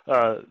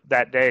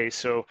that day,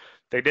 so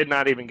they did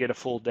not even get a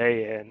full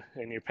day in,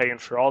 and you're paying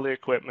for all the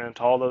equipment,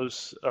 all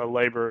those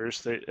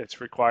laborers that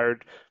it's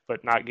required,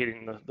 but not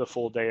getting the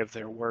full day of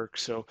their work.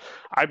 So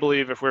I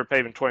believe if we're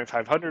paving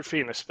 2,500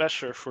 feet, and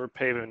especially if we're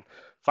paving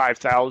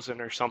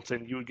 5,000 or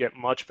something, you would get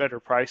much better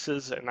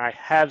prices. And I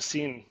have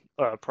seen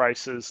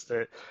prices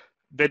that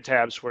bid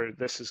tabs where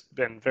this has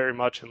been very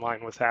much in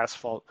line with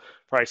asphalt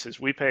prices.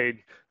 We paid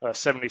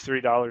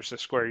 $73 a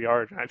square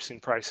yard, and I've seen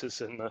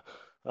prices in the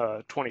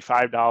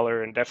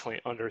 $25 and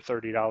definitely under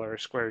 $30 a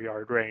square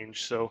yard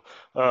range. So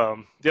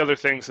the other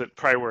things that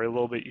probably were a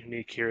little bit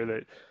unique here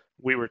that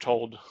we were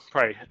told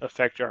probably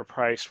affect our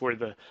price were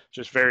the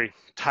just very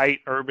tight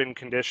urban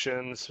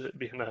conditions,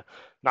 being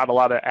not a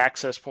lot of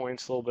access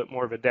points, a little bit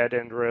more of a dead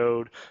end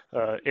road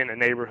in a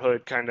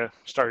neighborhood, kind of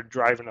started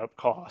driving up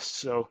costs.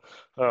 So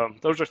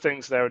those are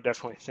things that I would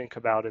definitely think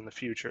about in the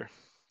future.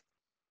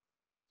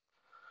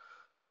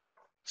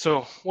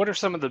 So, what are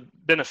some of the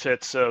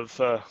benefits of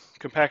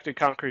compacted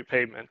concrete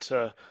pavement?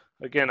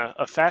 Again,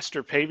 a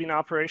faster paving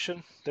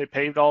operation. They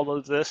paved all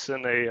of this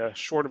in a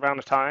short amount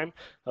of time,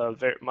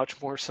 very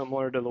much more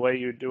similar to the way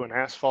you do an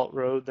asphalt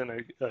road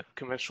than a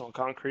conventional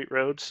concrete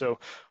road. So,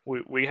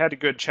 we had a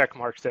good check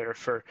mark there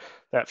for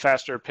that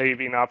faster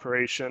paving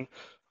operation.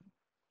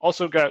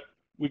 Also got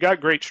we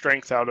got great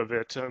strength out of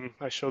it.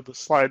 I showed the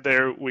slide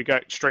there. We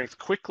got strength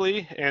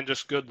quickly and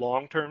just good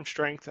long-term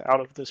strength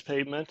out of this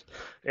pavement.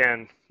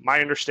 And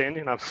my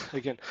understanding, I'm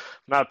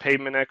not a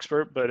pavement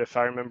expert, but if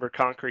I remember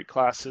concrete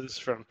classes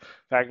from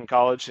back in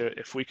college,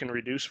 if we can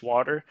reduce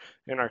water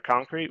in our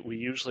concrete, we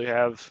usually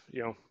have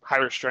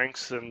higher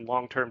strengths and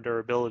long-term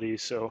durability.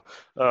 So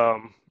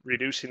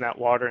reducing that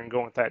water and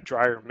going with that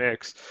drier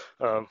mix,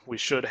 we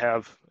should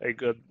have a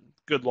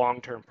good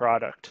long-term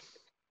product.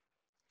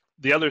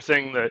 The other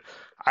thing that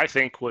I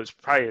think was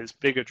probably as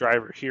big a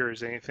driver here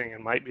as anything,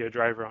 and might be a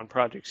driver on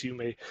projects you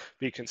may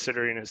be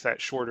considering, is that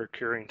shorter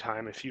curing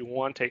time. If you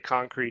want a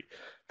concrete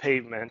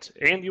pavement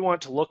and you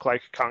want to look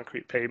like a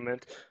concrete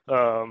pavement,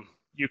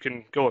 you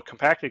can go a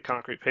compacted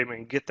concrete pavement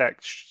and get that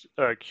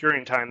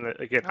curing time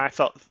that, again, I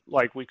felt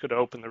like we could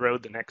open the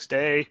road the next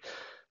day.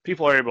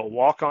 People are able to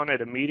walk on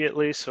it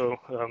immediately, so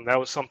that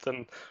was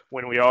something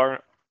when we are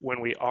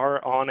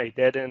on a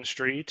dead end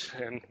street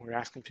and we're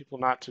asking people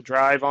not to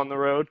drive on the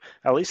road,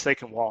 at least they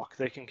can walk.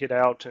 They can get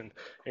out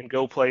and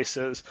go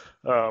places.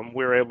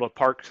 We were able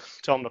to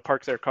tell them to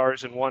park their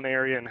cars in one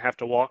area and have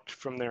to walk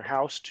from their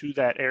house to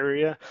that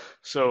area.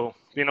 So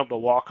being able to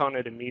walk on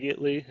it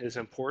immediately is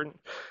important.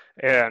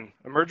 And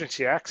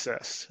emergency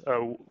access,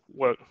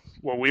 what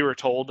we were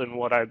told and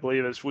what I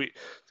believe is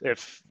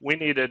if we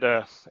needed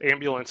an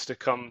ambulance to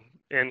come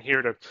in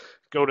here to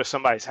go to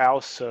somebody's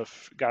house,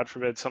 if God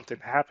forbid something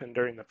happened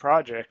during the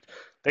project,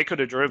 they could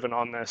have driven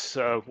on this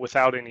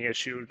without any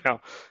issue.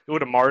 Now, it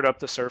would have marred up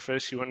the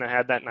surface. You wouldn't have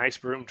had that nice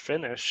broomed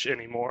finish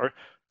anymore,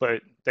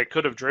 but they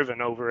could have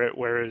driven over it.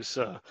 Whereas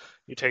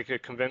you take a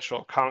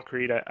conventional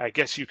concrete, I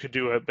guess you could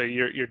do it, but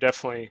you're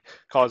definitely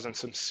causing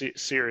some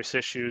serious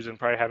issues and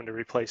probably having to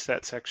replace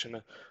that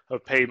section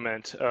of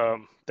pavement.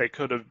 They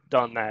could have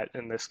done that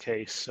in this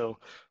case. So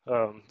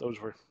those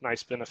were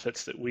nice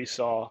benefits that we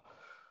saw.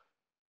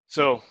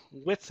 So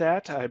with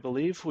that, I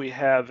believe we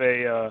have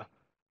a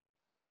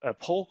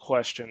poll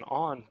question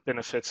on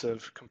benefits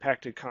of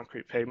compacted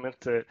concrete pavement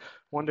that I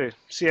wanted to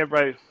see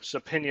everybody's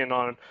opinion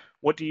on.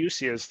 What do you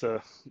see as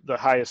the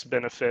highest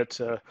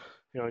benefit?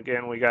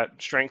 Again, we got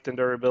strength and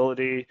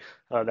durability,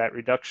 that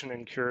reduction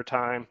in cure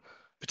time,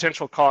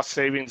 potential cost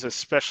savings,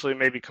 especially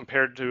maybe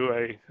compared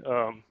to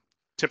a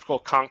typical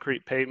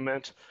concrete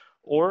pavement,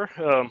 or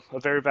a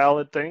very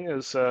valid thing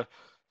is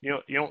you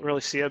don't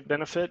really see a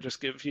benefit, just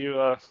give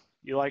you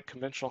like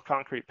conventional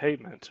concrete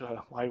pavement.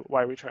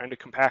 Why are we trying to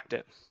compact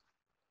it?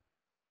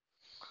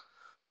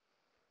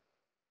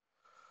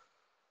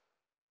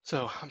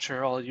 So I'm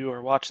sure all of you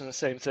are watching the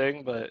same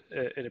thing, but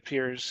it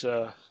appears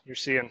you're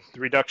seeing the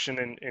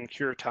reduction in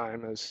cure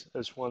time as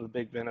one of the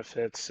big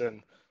benefits,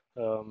 and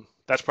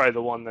that's probably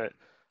the one that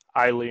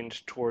I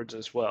leaned towards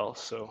as well.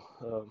 So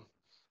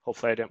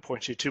hopefully I didn't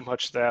point you too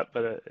much to that,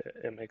 but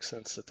it makes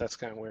sense that that's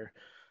kind of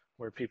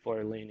where people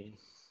are leaning.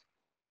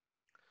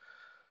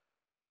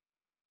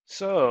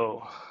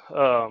 So,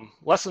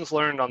 lessons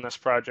learned on this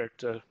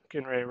project.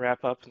 Getting ready to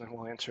wrap up, and then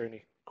we'll answer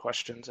any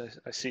questions.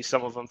 I see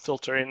some of them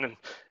filtering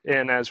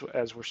in as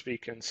we're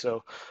speaking.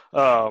 So,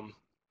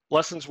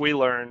 lessons we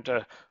learned.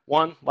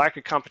 One, lack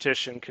of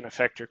competition can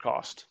affect your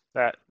cost.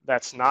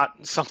 That's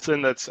not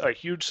something that's a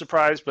huge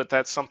surprise, but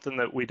that's something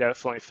that we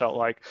definitely felt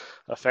like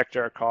affected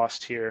our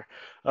cost here.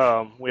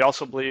 We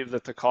also believe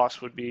that the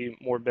cost would be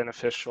more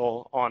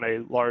beneficial on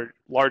a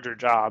larger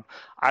job.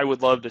 I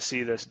would love to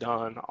see this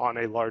done on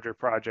a larger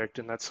project,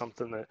 and that's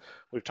something that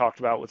we've talked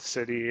about with the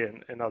city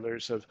and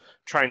others of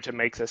trying to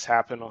make this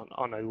happen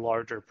on a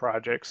larger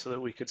project so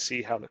that we could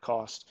see how the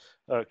cost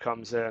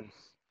comes in.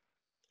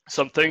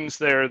 Some things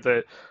there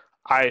that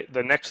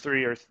the next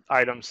three are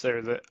items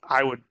there that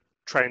I would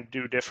try and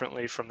do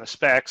differently from the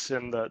specs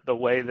and the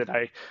way that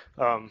I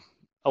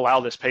allow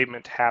this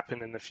pavement to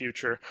happen in the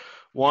future.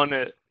 One,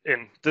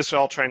 and this is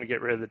all trying to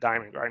get rid of the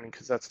diamond grinding,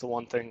 because that's the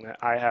one thing that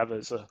I have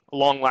as a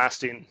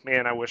long-lasting,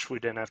 man, I wish we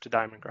didn't have to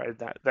diamond grind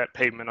that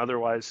pavement.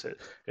 Otherwise,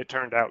 it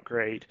turned out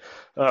great.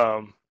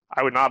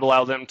 I would not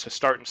allow them to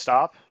start and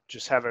stop,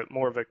 just have it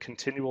more of a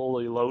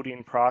continually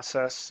loading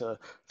process,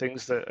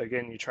 things that,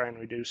 again, you try and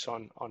reduce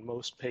on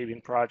most paving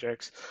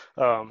projects.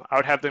 I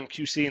would have them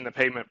QCing the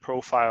pavement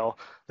profile.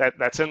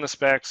 That's in the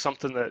specs,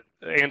 something that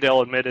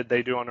Andale admitted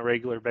they do on a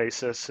regular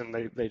basis,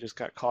 and they just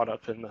got caught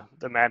up in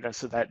the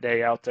madness of that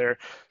day out there.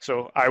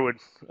 So I would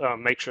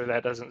make sure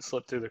that doesn't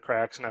slip through the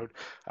cracks, and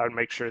I would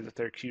make sure that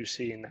they're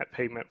QCing that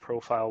pavement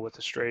profile with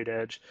a straight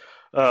edge.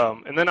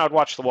 And then I'd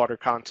watch the water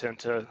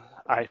content.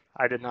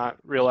 I did not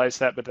realize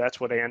that, but that's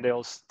what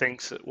Andales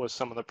thinks it was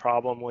some of the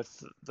problem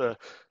with the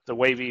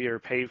wavy or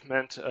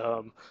pavement.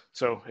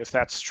 So if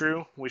that's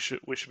true, we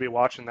should be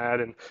watching that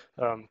and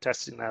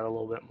testing that a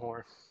little bit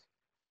more.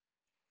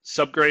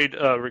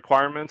 Subgrade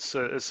requirements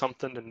is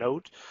something to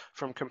note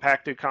from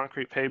compacted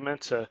concrete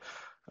pavement.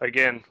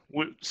 Again,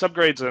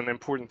 subgrade is an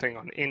important thing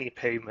on any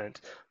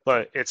pavement,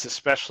 but it's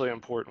especially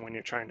important when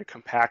you're trying to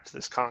compact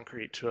this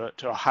concrete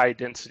to a high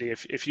density.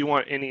 If you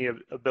want any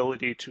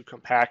ability to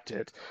compact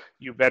it,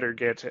 you better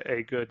get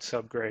a good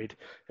subgrade.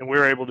 And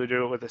we're able to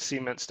do it with a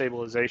cement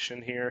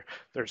stabilization here.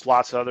 There's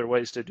lots of other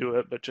ways to do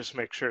it, but just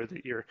make sure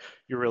that you're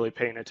really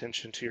paying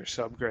attention to your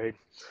subgrade.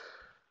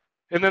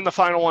 And then the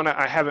final one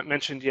I haven't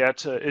mentioned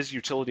yet is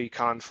utility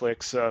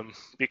conflicts.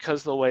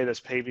 Because the way this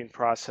paving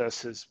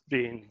process is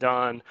being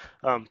done,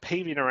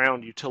 paving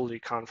around utility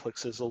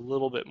conflicts is a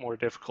little bit more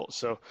difficult.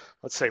 So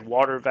let's say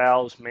water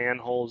valves,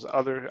 manholes,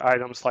 other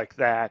items like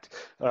that.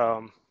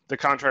 The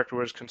contractor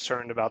was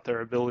concerned about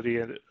their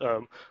ability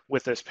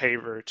with this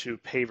paver to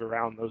pave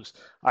around those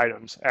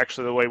items.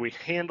 Actually, the way we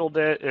handled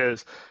it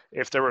is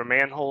if there were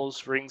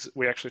manholes, rings,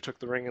 we actually took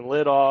the ring and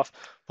lid off,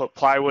 put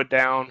plywood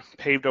down,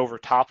 paved over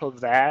top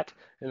of that,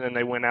 and then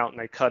they went out and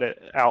they cut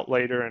it out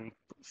later and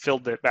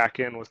filled it back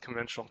in with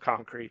conventional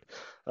concrete.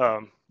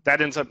 That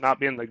ends up not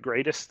being the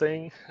greatest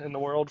thing in the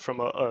world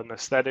from an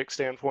aesthetic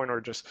standpoint, or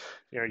just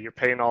you're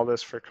paying all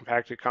this for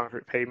compacted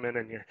concrete pavement,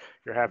 and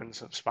you're having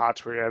some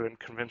spots where you're having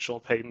conventional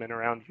pavement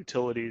around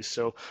utilities.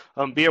 So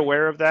be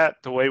aware of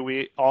that. The way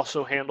we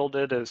also handled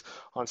it is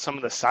on some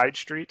of the side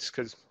streets,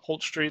 because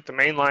Holt Street, the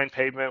mainline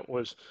pavement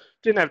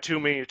didn't have too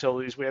many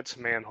utilities. We had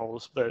some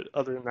manholes, but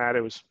other than that,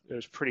 it was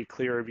pretty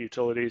clear of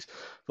utilities.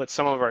 But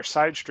some of our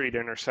side street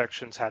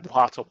intersections had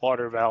lots of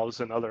water valves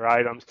and other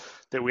items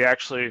that we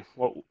actually,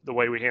 the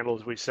way we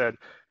handled is we said,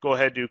 go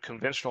ahead, do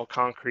conventional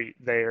concrete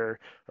there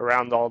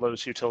around all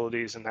those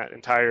utilities and that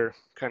entire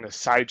kind of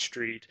side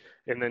street,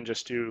 and then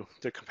just do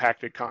the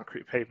compacted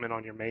concrete pavement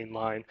on your main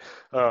line.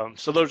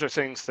 So those are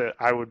things that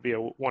I would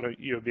want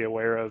you to be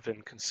aware of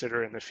and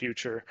consider in the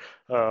future.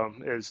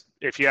 Is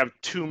if you have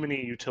too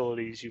many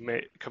utilities,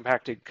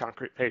 compacted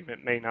concrete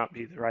pavement may not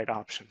be the right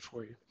option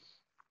for you.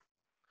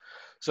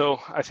 So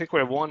I think we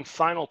have one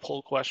final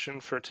poll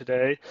question for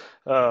today,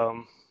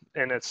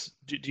 and it's: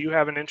 do you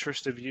have an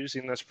interest of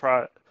using this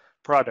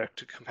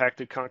product,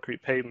 compacted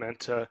concrete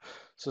pavement? So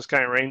this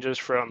kind of ranges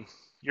from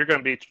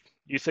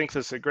you think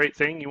this is a great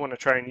thing, you want to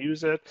try and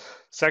use it.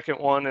 Second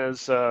one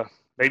is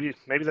maybe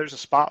there's a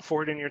spot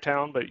for it in your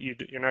town, but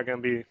you're not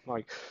going to be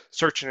like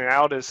searching it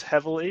out as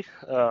heavily.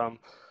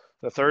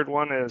 The third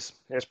one is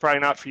it's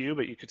probably not for you,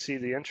 but you could see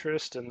the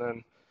interest. And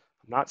then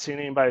I'm not seeing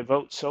anybody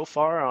vote so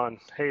far on,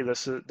 hey,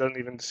 doesn't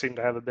even seem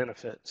to have a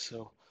benefit.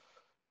 So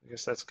I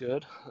guess that's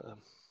good.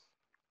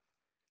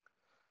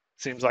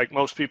 Seems like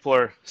most people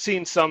are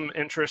seeing some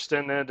interest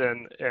in it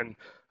and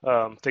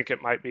think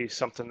it might be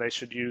something they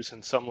should use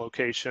in some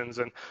locations.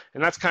 And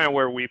that's kind of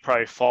where we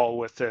probably fall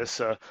with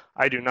this.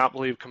 I do not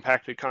believe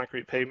compacted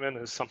concrete pavement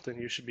is something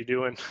you should be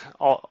doing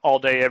all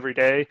day, every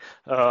day,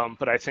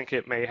 but I think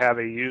it may have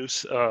a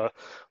use.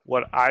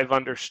 What I've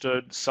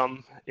understood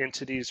some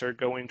entities are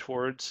going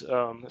towards,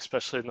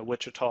 especially in the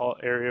Wichita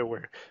area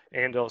where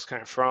Andale is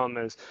kind of from,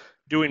 is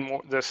doing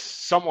this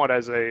somewhat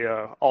as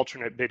a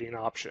alternate bidding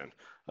option.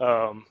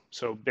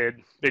 So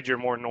bid your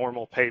more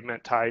normal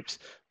pavement types,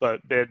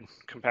 but bid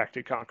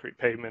compacted concrete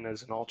pavement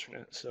as an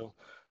alternate. So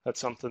that's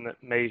something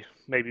that may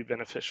be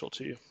beneficial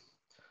to you.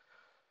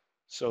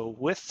 So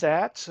with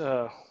that,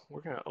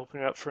 we're going to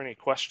open it up for any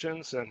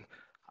questions, and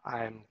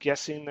I'm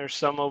guessing there's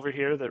some over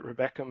here that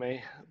Rebecca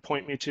may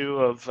point me to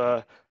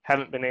of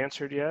haven't been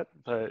answered yet,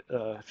 but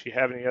if you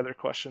have any other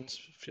questions,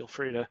 feel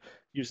free to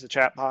use the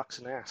chat box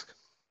and ask.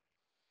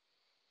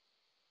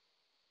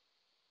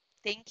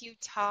 Thank you,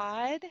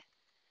 Todd.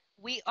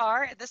 We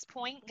are at this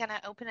point going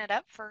to open it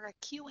up for a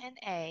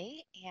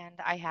Q&A, and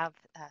I have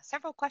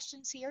several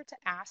questions here to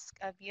ask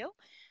of you.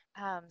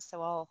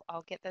 So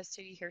I'll get those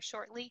to you here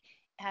shortly.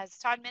 As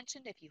Todd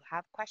mentioned, if you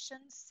have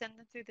questions, send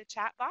them through the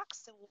chat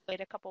box. So we'll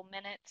wait a couple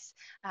minutes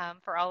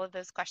for all of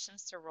those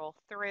questions to roll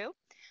through.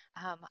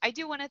 I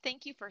do want to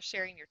thank you for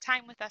sharing your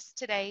time with us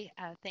today.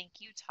 Thank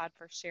you, Todd,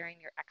 for sharing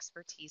your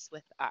expertise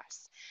with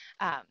us.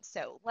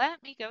 So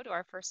let me go to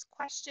our first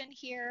question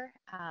here.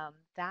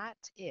 That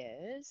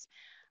is...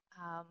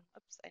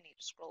 oops, I need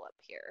to scroll up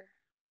here.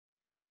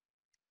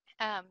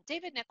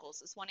 David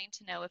Nichols is wanting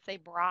to know if they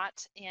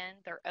brought in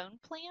their own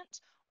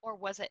plant or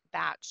was it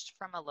batched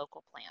from a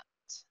local plant,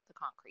 the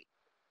concrete?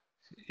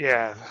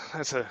 Yeah,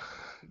 that's a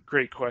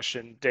great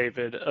question,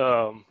 David.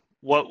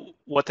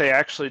 What they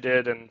actually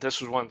did, and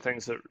this was one of the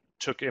things that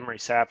took Emery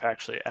Sap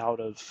actually out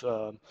of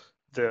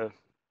the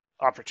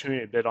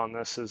opportunity to bid on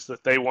this, is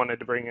that they wanted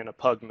to bring in a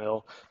pug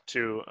mill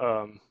to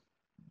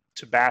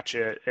batch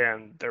it,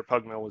 and their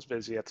pug mill was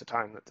busy at the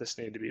time that this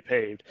needed to be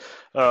paved.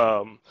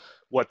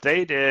 What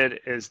they did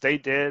is they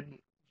did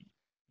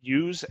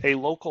use a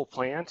local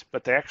plant,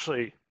 but they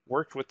actually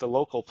worked with the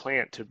local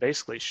plant to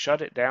basically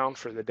shut it down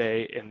for the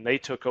day, and they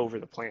took over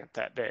the plant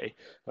that day.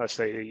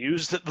 They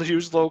used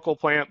the local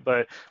plant,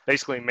 but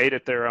basically made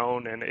it their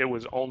own, and it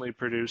was only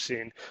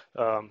producing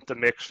the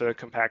mix for the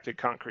compacted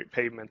concrete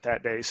pavement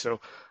that day. So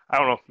I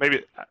don't know,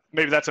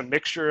 maybe that's a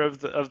mixture of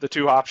the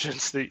two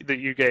options that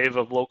you gave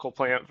of local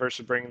plant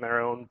versus bringing their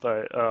own,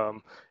 but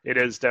it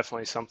is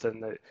definitely something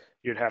that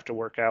you'd have to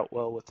work out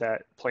well with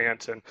that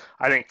plant. And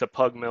I think the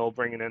pug mill,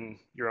 bringing in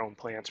your own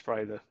plant's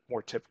probably the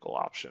more typical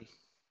option.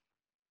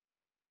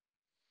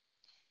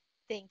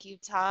 Thank you,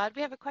 Todd.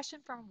 We have a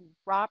question from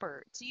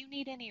Robert. Do you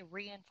need any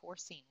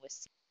reinforcing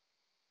with?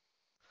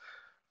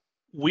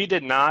 We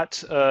did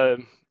not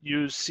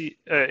use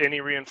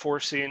any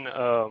reinforcing.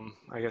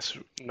 I guess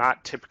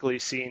not typically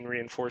seeing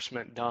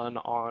reinforcement done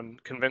on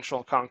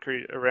conventional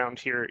concrete around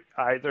here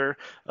either,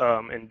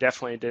 and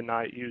definitely did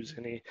not use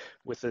any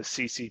with the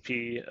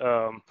CCP.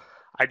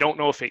 I don't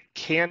know if it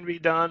can be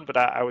done, but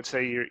I would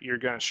say you're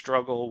going to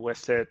struggle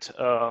with it.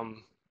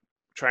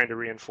 Trying to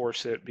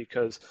reinforce it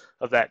because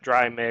of that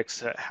dry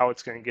mix, how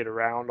it's going to get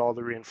around all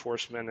the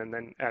reinforcement, and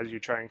then as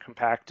you try and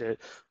compact it,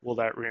 will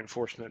that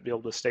reinforcement be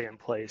able to stay in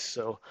place?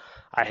 So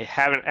I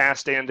haven't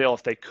asked Andale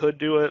if they could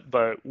do it,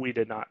 but we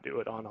did not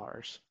do it on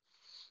ours.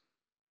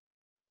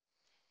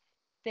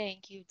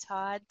 Thank you,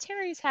 Todd.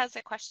 Terry has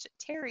a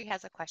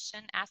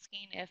question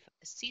asking if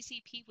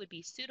CCP would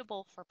be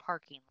suitable for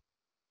parking.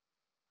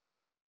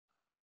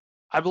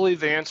 I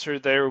believe the answer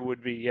there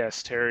would be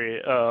yes,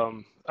 Terry.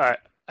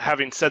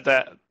 Having said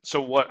that,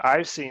 so what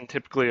I've seen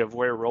typically of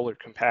where roller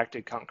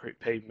compacted concrete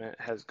pavement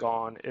has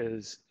gone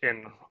is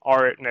in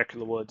our neck of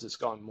the woods, it's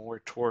gone more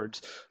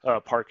towards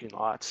parking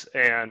lots.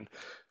 And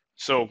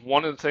so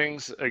one of the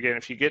things, again,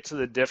 if you get to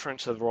the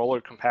difference of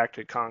roller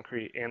compacted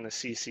concrete and the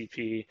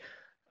CCP,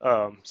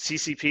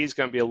 CCP is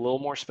going to be a little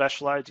more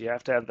specialized. You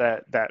have to have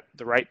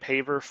the right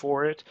paver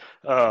for it.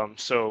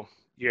 So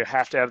you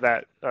have to have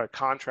that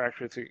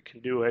contractor that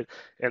can do it.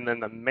 And then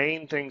the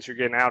main things you're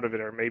getting out of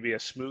it are maybe a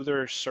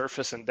smoother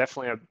surface and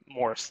definitely a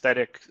more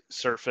aesthetic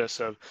surface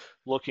of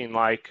looking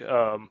like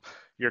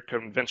your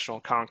conventional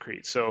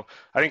concrete. So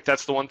I think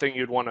that's the one thing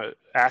you'd want to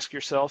ask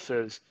yourself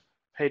is,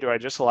 hey, do I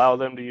just allow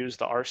them to use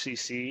the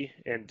RCC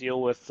and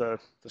deal with the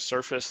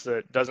surface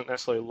that doesn't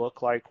necessarily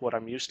look like what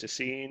I'm used to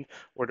seeing,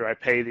 or do I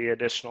pay the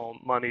additional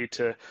money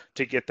to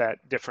get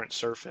that different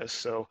surface?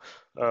 So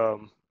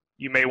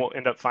you may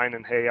end up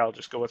finding, hey, I'll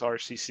just go with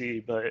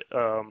RCC, but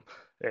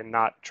and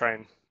not try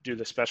and do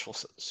the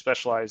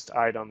specialized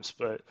items.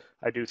 But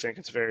I do think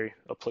it's very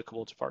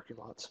applicable to parking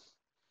lots.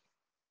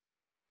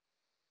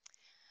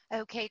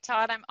 Okay,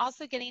 Todd, I'm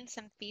also getting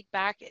some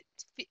feedback.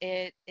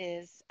 It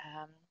is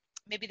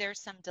maybe there's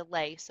some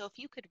delay. So if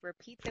you could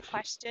repeat the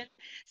question,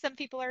 some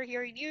people are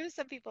hearing you,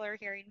 some people are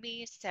hearing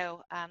me.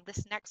 So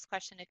this next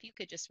question, if you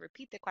could just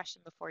repeat the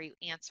question before you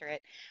answer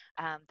it,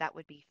 that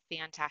would be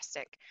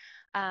fantastic.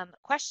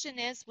 Question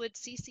is, would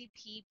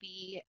CCP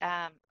be,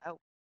 oh,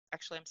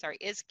 actually, I'm sorry,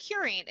 is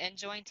curing and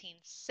jointing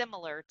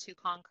similar to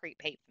concrete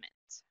pavement?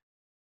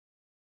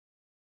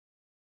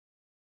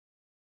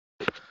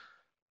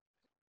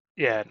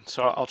 Yeah,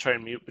 so I'll try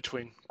and mute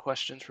between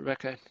questions,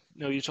 Rebecca. I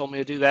know you told me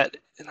to do that,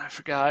 and I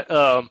forgot.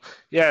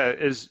 Yeah,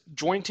 is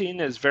jointing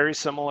is very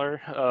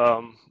similar.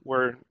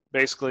 Where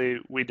basically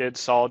we did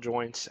saw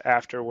joints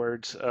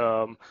afterwards,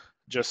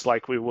 just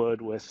like we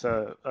would with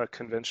a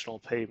conventional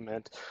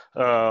pavement.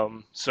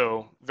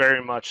 So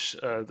very much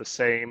the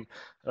same.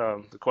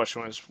 The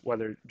question was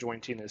whether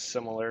jointing is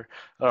similar.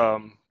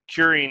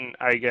 Curing,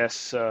 I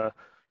guess,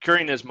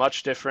 curing is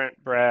much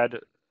different, Brad,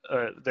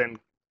 than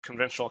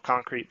conventional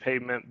concrete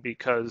pavement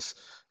because,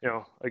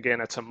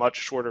 again, it's a much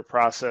shorter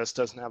process,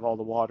 doesn't have all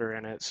the water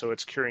in it, so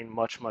it's curing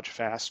much, much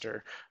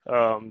faster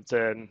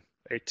than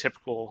a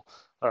typical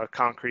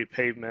concrete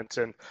pavement.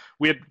 And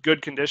we had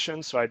good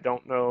conditions, so I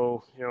don't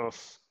know,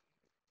 if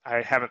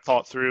I haven't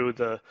thought through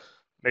the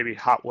maybe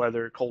hot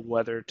weather, cold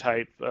weather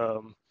type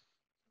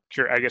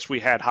cure. I guess we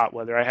had hot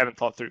weather. I haven't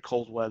thought through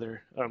cold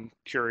weather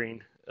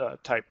curing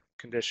type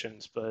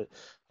conditions, but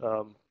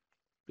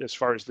as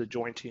far as the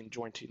jointing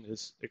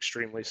is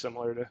extremely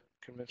similar to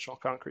conventional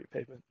concrete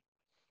pavement.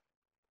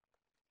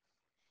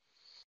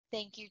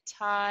 Thank you,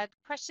 Todd.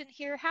 Question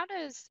here, how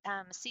does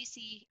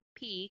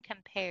CCP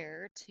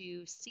compare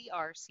to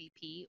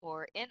CRCP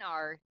or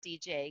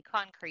NRDJ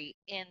concrete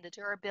in the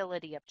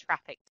durability of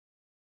traffic?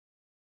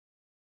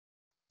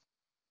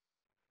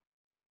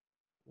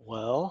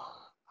 Well,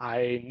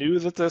 I knew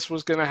that this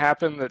was going to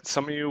happen, that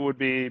some of you would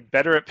be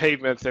better at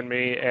pavement than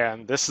me,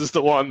 and this is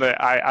the one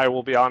that I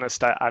will be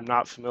honest, I'm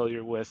not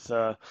familiar with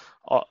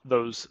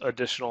those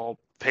additional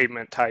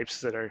pavement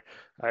types that are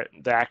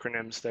the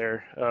acronyms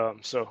there.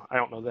 So I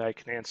don't know that I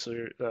can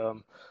answer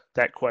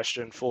that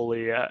question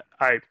fully.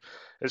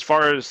 As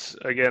far as,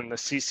 again, the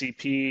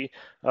CCP,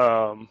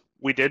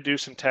 we did do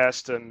some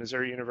tests, and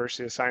Missouri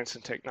University of Science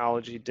and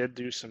Technology did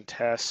do some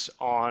tests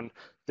on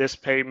this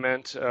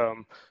pavement.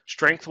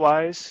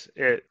 Strength-wise,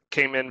 it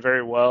came in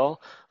very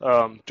well.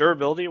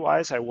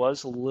 Durability-wise, I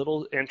was a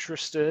little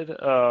interested.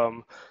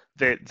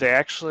 they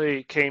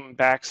actually came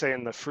back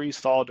saying the freeze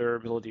thaw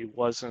durability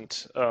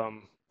wasn't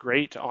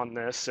great on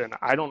this, and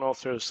I don't know if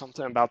there was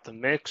something about the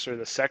mix or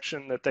the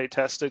section that they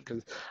tested,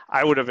 because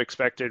I would have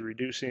expected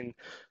reducing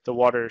the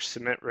water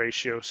cement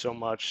ratio so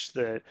much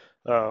that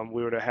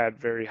we would have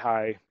had very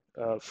high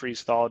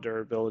freeze thaw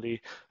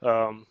durability.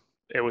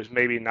 It was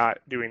maybe not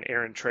doing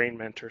air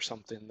entrainment or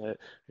something that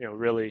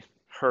really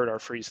hurt our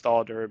freeze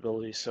thaw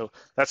durability. So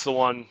that's the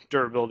one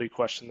durability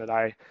question that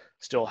I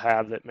still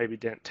have that maybe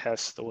didn't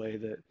test the way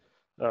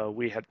that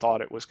we had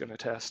thought it was going to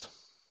test.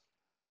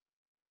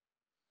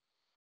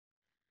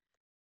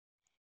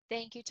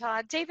 Thank you,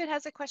 Todd. David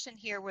has a question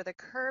here. Were the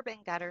curb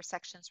and gutter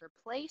sections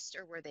replaced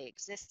or were they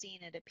existing?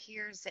 It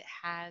appears it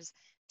has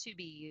to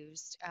be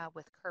used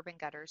with curb and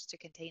gutters to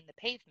contain the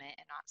pavement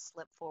and not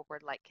slip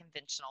forward like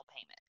conventional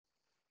pavement.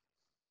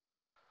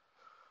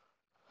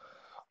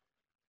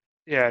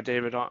 Yeah,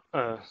 David.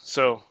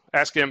 So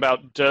asking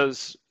about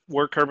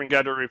were curb and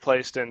gutter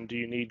replaced and do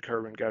you need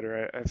curb and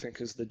gutter? I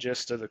think is the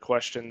gist of the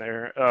question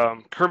there.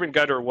 Curb and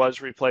gutter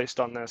was replaced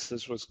on this.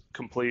 This was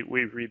complete.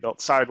 We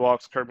rebuilt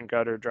sidewalks, curb and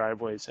gutter,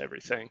 driveways,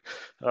 everything.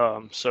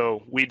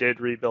 So we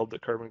did rebuild the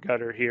curb and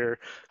gutter here.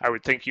 I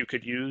would think you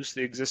could use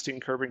the existing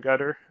curb and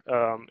gutter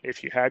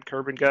if you had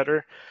curb and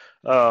gutter.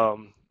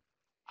 Um,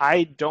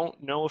 I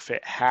don't know if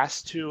it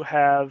has to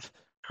have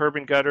curb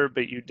and gutter,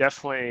 but you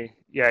definitely,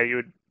 yeah,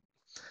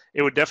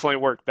 it would definitely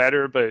work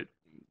better, but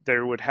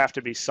there would have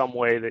to be some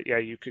way that, yeah,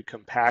 you could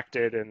compact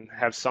it and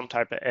have some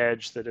type of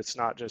edge that it's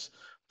not just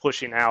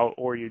pushing out,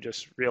 or you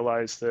just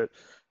realize that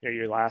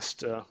your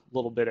last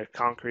little bit of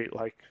concrete,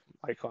 like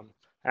on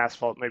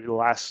asphalt, maybe the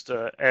last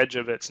edge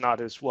of it's not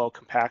as well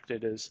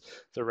compacted as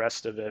the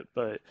rest of it.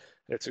 But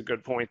it's a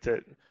good point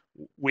that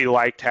we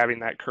liked having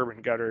that curb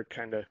and gutter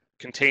kind of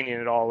containing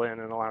it all in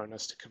and allowing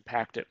us to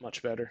compact it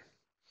much better.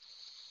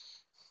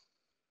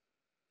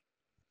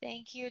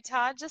 Thank you,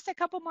 Todd. Just a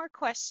couple more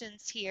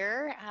questions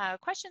here.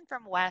 Question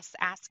from Wes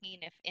asking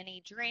if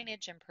any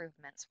drainage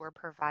improvements were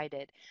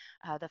provided.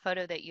 The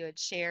photo that you had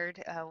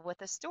shared with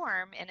the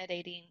storm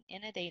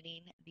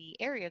inundating the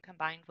area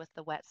combined with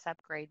the wet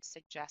subgrade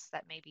suggests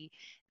that maybe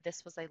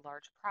this was a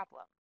large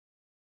problem.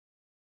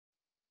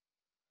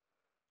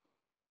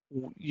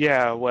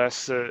 Yeah,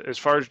 Wes, as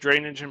far as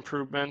drainage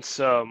improvements,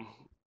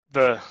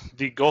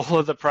 the goal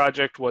of the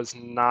project was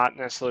not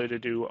necessarily to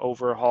do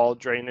overhaul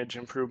drainage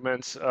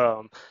improvements.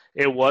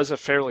 It was a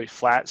fairly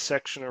flat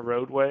section of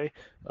roadway.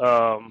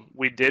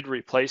 We did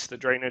replace the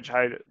drainage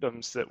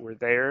items that were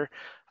there.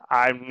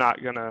 I'm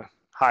not gonna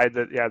hide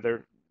that, yeah,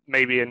 there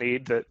may be a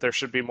need that there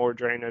should be more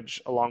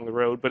drainage along the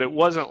road, but it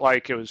wasn't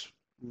like it was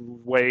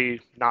way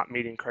not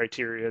meeting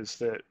criterias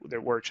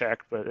that were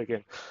checked. But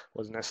again,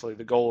 wasn't necessarily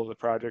the goal of the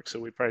project, so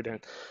we probably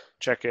didn't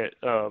check it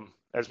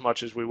as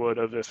much as we would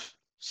have if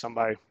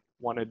somebody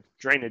wanted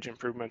drainage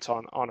improvements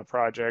on a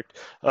project.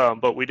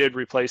 But we did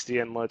replace the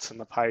inlets and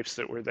the pipes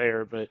that were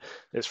there. But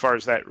as far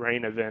as that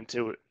rain event,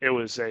 it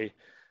was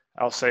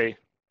I'll say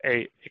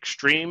a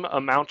extreme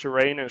amount of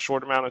rain in a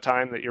short amount of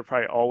time that you're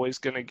probably always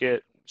going to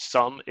get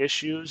some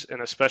issues,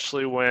 and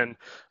especially when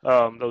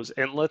those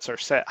inlets are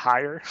set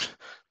higher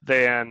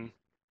than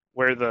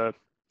where the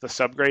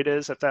subgrade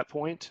is at that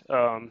point.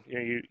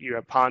 You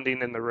have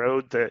ponding in the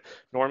road that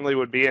normally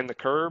would be in the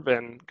curb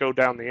and go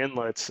down the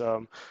inlets.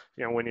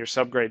 When your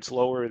subgrade's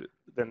lower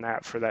than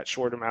that for that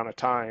short amount of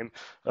time,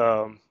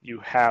 you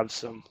have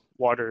some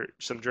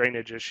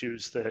drainage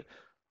issues that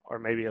are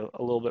maybe a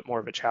little bit more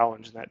of a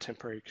challenge in that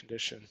temporary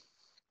condition.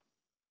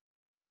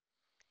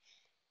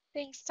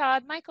 Thanks,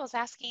 Todd. Michael's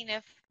asking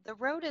if the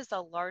road is a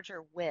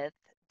larger width,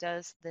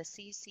 does the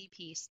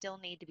CCP still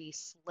need to be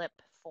slip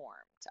formed,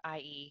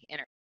 i.e.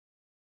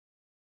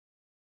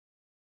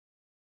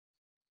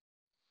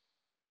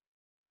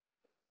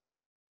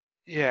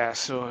 Yeah,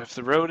 so if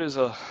the road is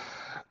a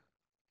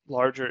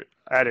larger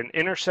at an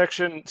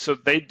intersection, so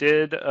they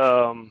did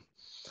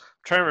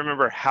trying to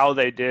remember how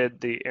they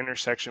did the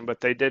intersection, but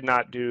they did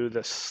not do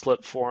the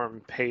slip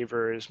form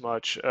paver as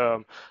much.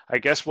 I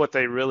guess what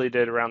they really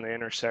did around the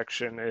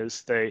intersection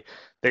is they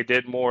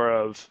did more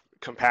of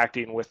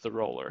compacting with the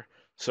roller.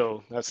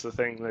 So that's the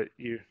thing that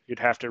you'd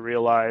have to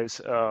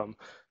realize.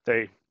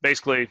 They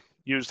basically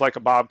used like a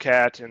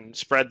bobcat and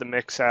spread the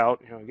mix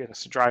out. Again,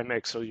 it's a dry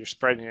mix, so you're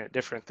spreading it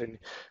different than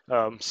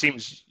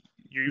seems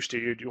used to.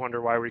 You'd wonder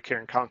why we're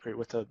carrying concrete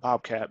with a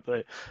bobcat,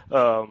 but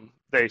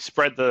they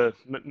spread the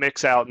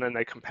mix out and then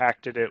they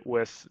compacted it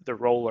with the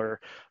roller.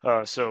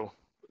 So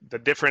the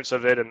difference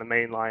of it and the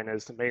main line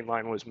is the main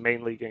line was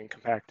mainly getting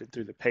compacted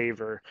through the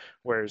paver,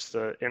 whereas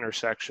the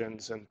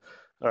intersections and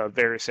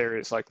various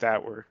areas like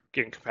that were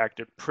getting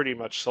compacted pretty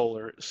much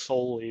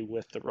solely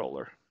with the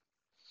roller.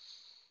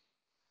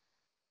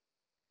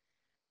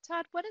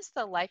 Todd, what is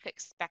the life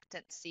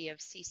expectancy of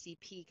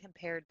CCP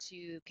compared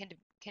to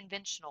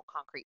conventional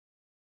concrete?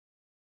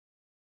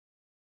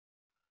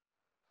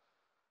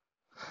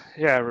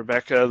 Yeah,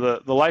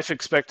 Rebecca, the life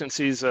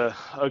expectancy is a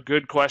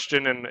good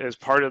question and is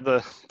part of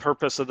the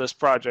purpose of this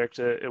project.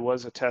 It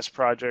was a test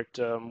project.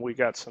 We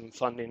got some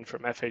funding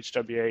from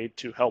FHWA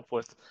to help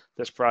with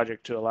this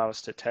project to allow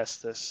us to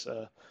test this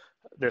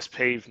this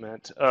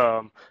pavement,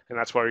 and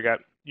that's why we got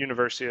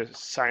University of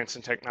Science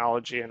and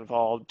Technology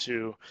involved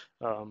to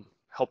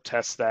help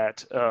test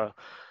that.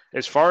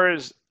 As far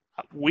as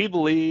we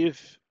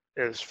believe,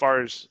 as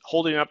far as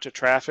holding up to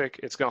traffic,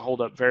 it's going to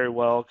hold up very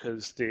well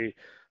because the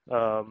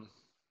um,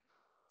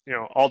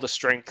 all the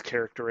strength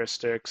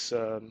characteristics.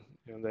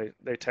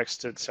 They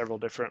tested several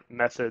different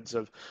methods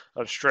of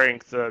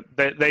strength.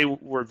 They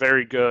were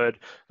very good,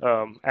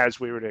 as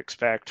we would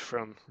expect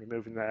from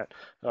removing that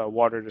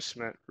water to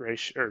cement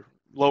ratio, or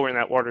lowering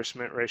that water to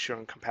cement ratio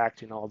and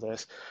compacting all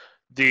this.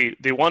 The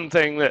one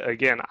thing that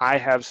again I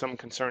have some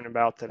concern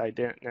about that I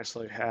didn't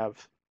necessarily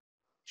have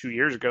 2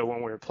 years ago when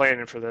we were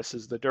planning for this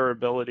is the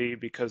durability,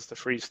 because the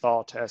freeze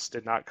thaw tests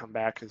did not come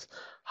back as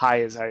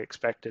high as I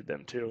expected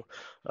them to.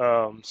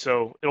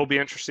 So it'll be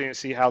interesting to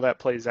see how that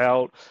plays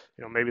out.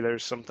 Maybe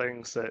there's some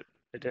things that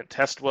it didn't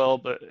test well,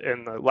 but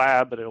in the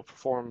lab, but it'll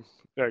perform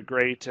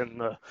great in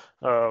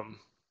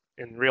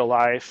real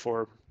life,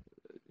 or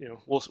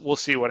we'll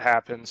see what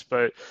happens.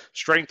 But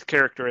strength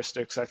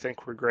characteristics, I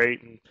think, were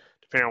great, and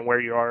depending on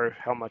where you are,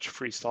 how much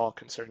freeze thaw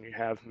concern you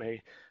have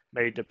may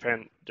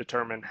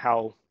determine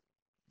how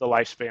the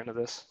lifespan of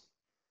this.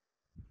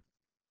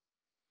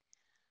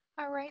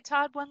 All right,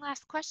 Todd, one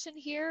last question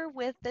here.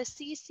 With the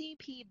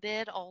CCP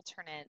bid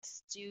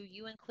alternates, do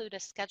you include a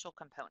schedule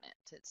component?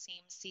 It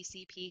seems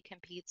CCP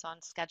competes on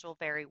schedule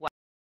very well.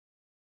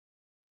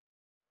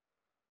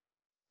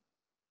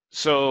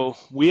 So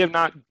we have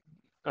not.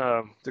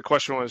 The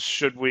question was,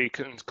 should we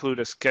include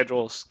a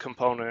schedules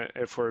component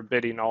if we're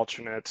bidding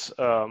alternates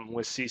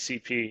with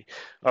CCP?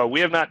 We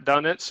have not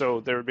done it,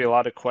 so there would be a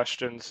lot of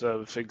questions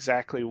of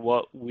exactly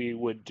what we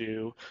would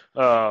do.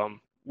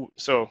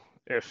 So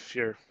if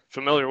you're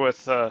familiar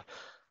with,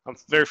 I'm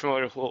very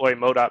familiar with the way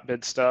MoDOT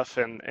bid stuff,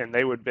 and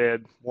they would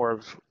bid more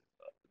of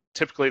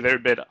typically they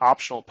would bid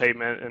optional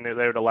pavement, and they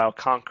would allow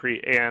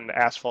concrete and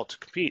asphalt to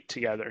compete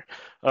together,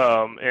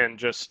 and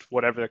just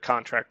whatever the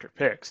contractor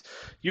picks.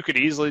 You could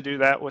easily do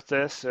that with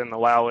this and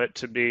allow it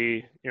to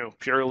be,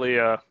 purely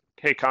a,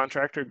 hey,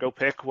 contractor, go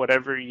pick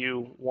whatever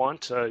you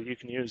want. You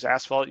can use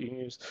asphalt, you can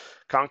use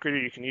concrete,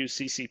 or you can use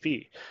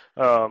CCP.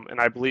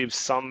 And I believe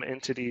some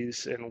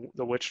entities in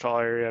the Wichita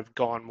area have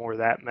gone more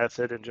that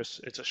method, and just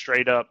it's a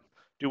straight up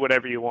do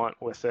whatever you want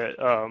with it.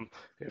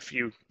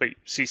 But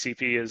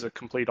CCP is a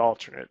complete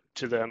alternate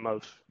to them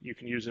of you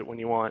can use it when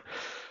you want.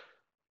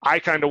 I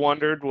kind of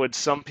wondered, would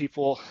some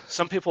people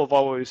have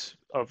always,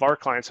 of our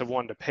clients, have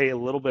wanted to pay a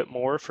little bit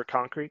more for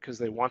concrete because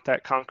they want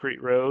that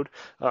concrete road,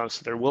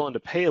 so they're willing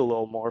to pay a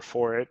little more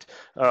for it,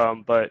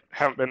 but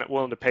haven't been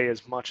willing to pay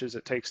as much as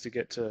it takes to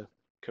get to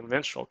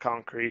conventional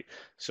concrete.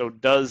 So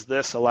does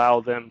this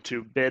allow them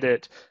to bid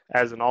it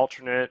as an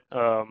alternate,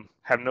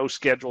 have no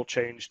schedule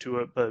change to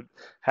it, but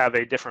have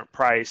a different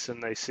price,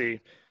 and they see,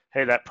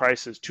 hey, that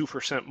price is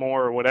 2%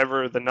 more, or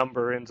whatever the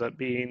number ends up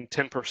being,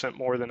 10%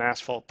 more than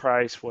asphalt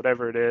price,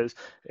 whatever it is,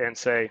 and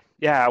say,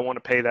 yeah, I want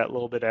to pay that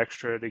little bit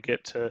extra to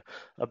get to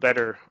a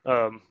better,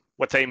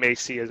 what they may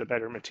see as a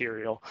better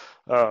material.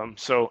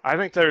 So I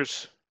think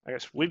I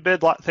guess we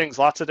bid things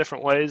lots of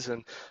different ways,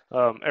 and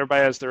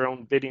everybody has their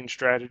own bidding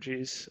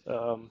strategies.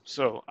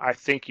 So I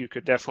think you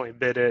could definitely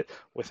bid it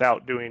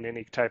without doing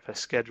any type of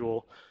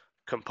schedule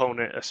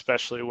component,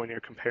 especially when you're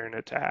comparing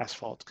it to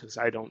asphalt, because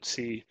I don't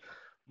see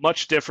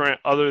much different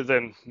other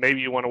than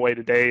maybe you want to wait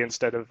a day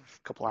instead of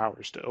a couple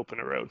hours to open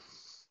a road.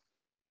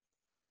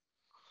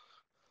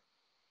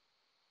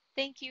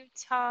 Thank you,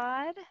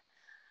 Todd.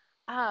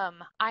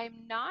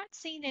 I'm not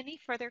seeing any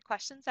further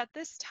questions at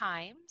this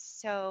time,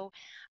 so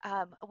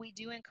we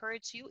do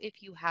encourage you,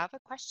 if you have a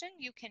question,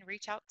 you can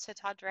reach out to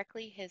Todd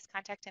directly. His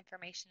contact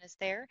information is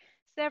there.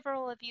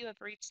 Several of you have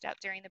reached out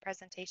during the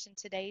presentation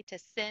today to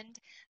send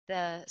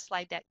the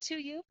slide deck to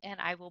you, and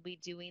I will be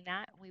doing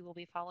that. We will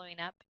be following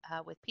up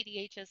with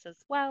PDHs as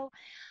well.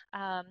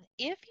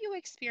 If you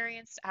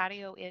experienced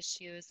audio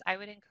issues, I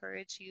would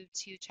encourage you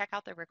to check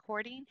out the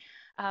recording.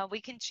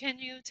 We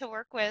continue to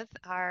work with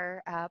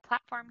our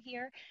platform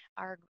here.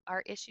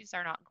 Our issues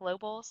are not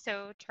global,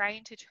 so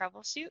trying to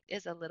troubleshoot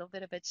is a little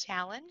bit of a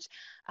challenge.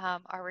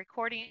 Our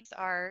recordings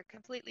are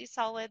completely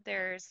solid.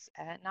 There's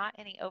not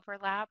any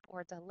overlap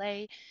or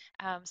delay.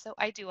 So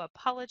I do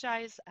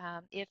apologize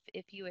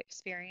if you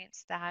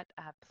experience that.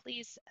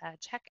 Please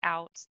check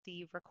out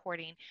the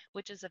recording,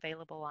 which is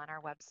available on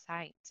our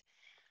website.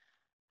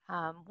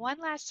 One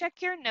last check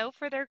here, no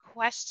further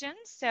questions.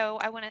 So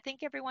I want to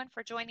thank everyone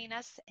for joining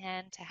us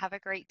and to have a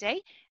great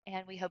day.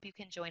 And we hope you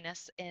can join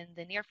us in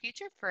the near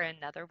future for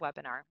another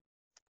webinar.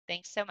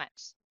 Thanks so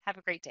much. Have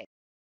a great day.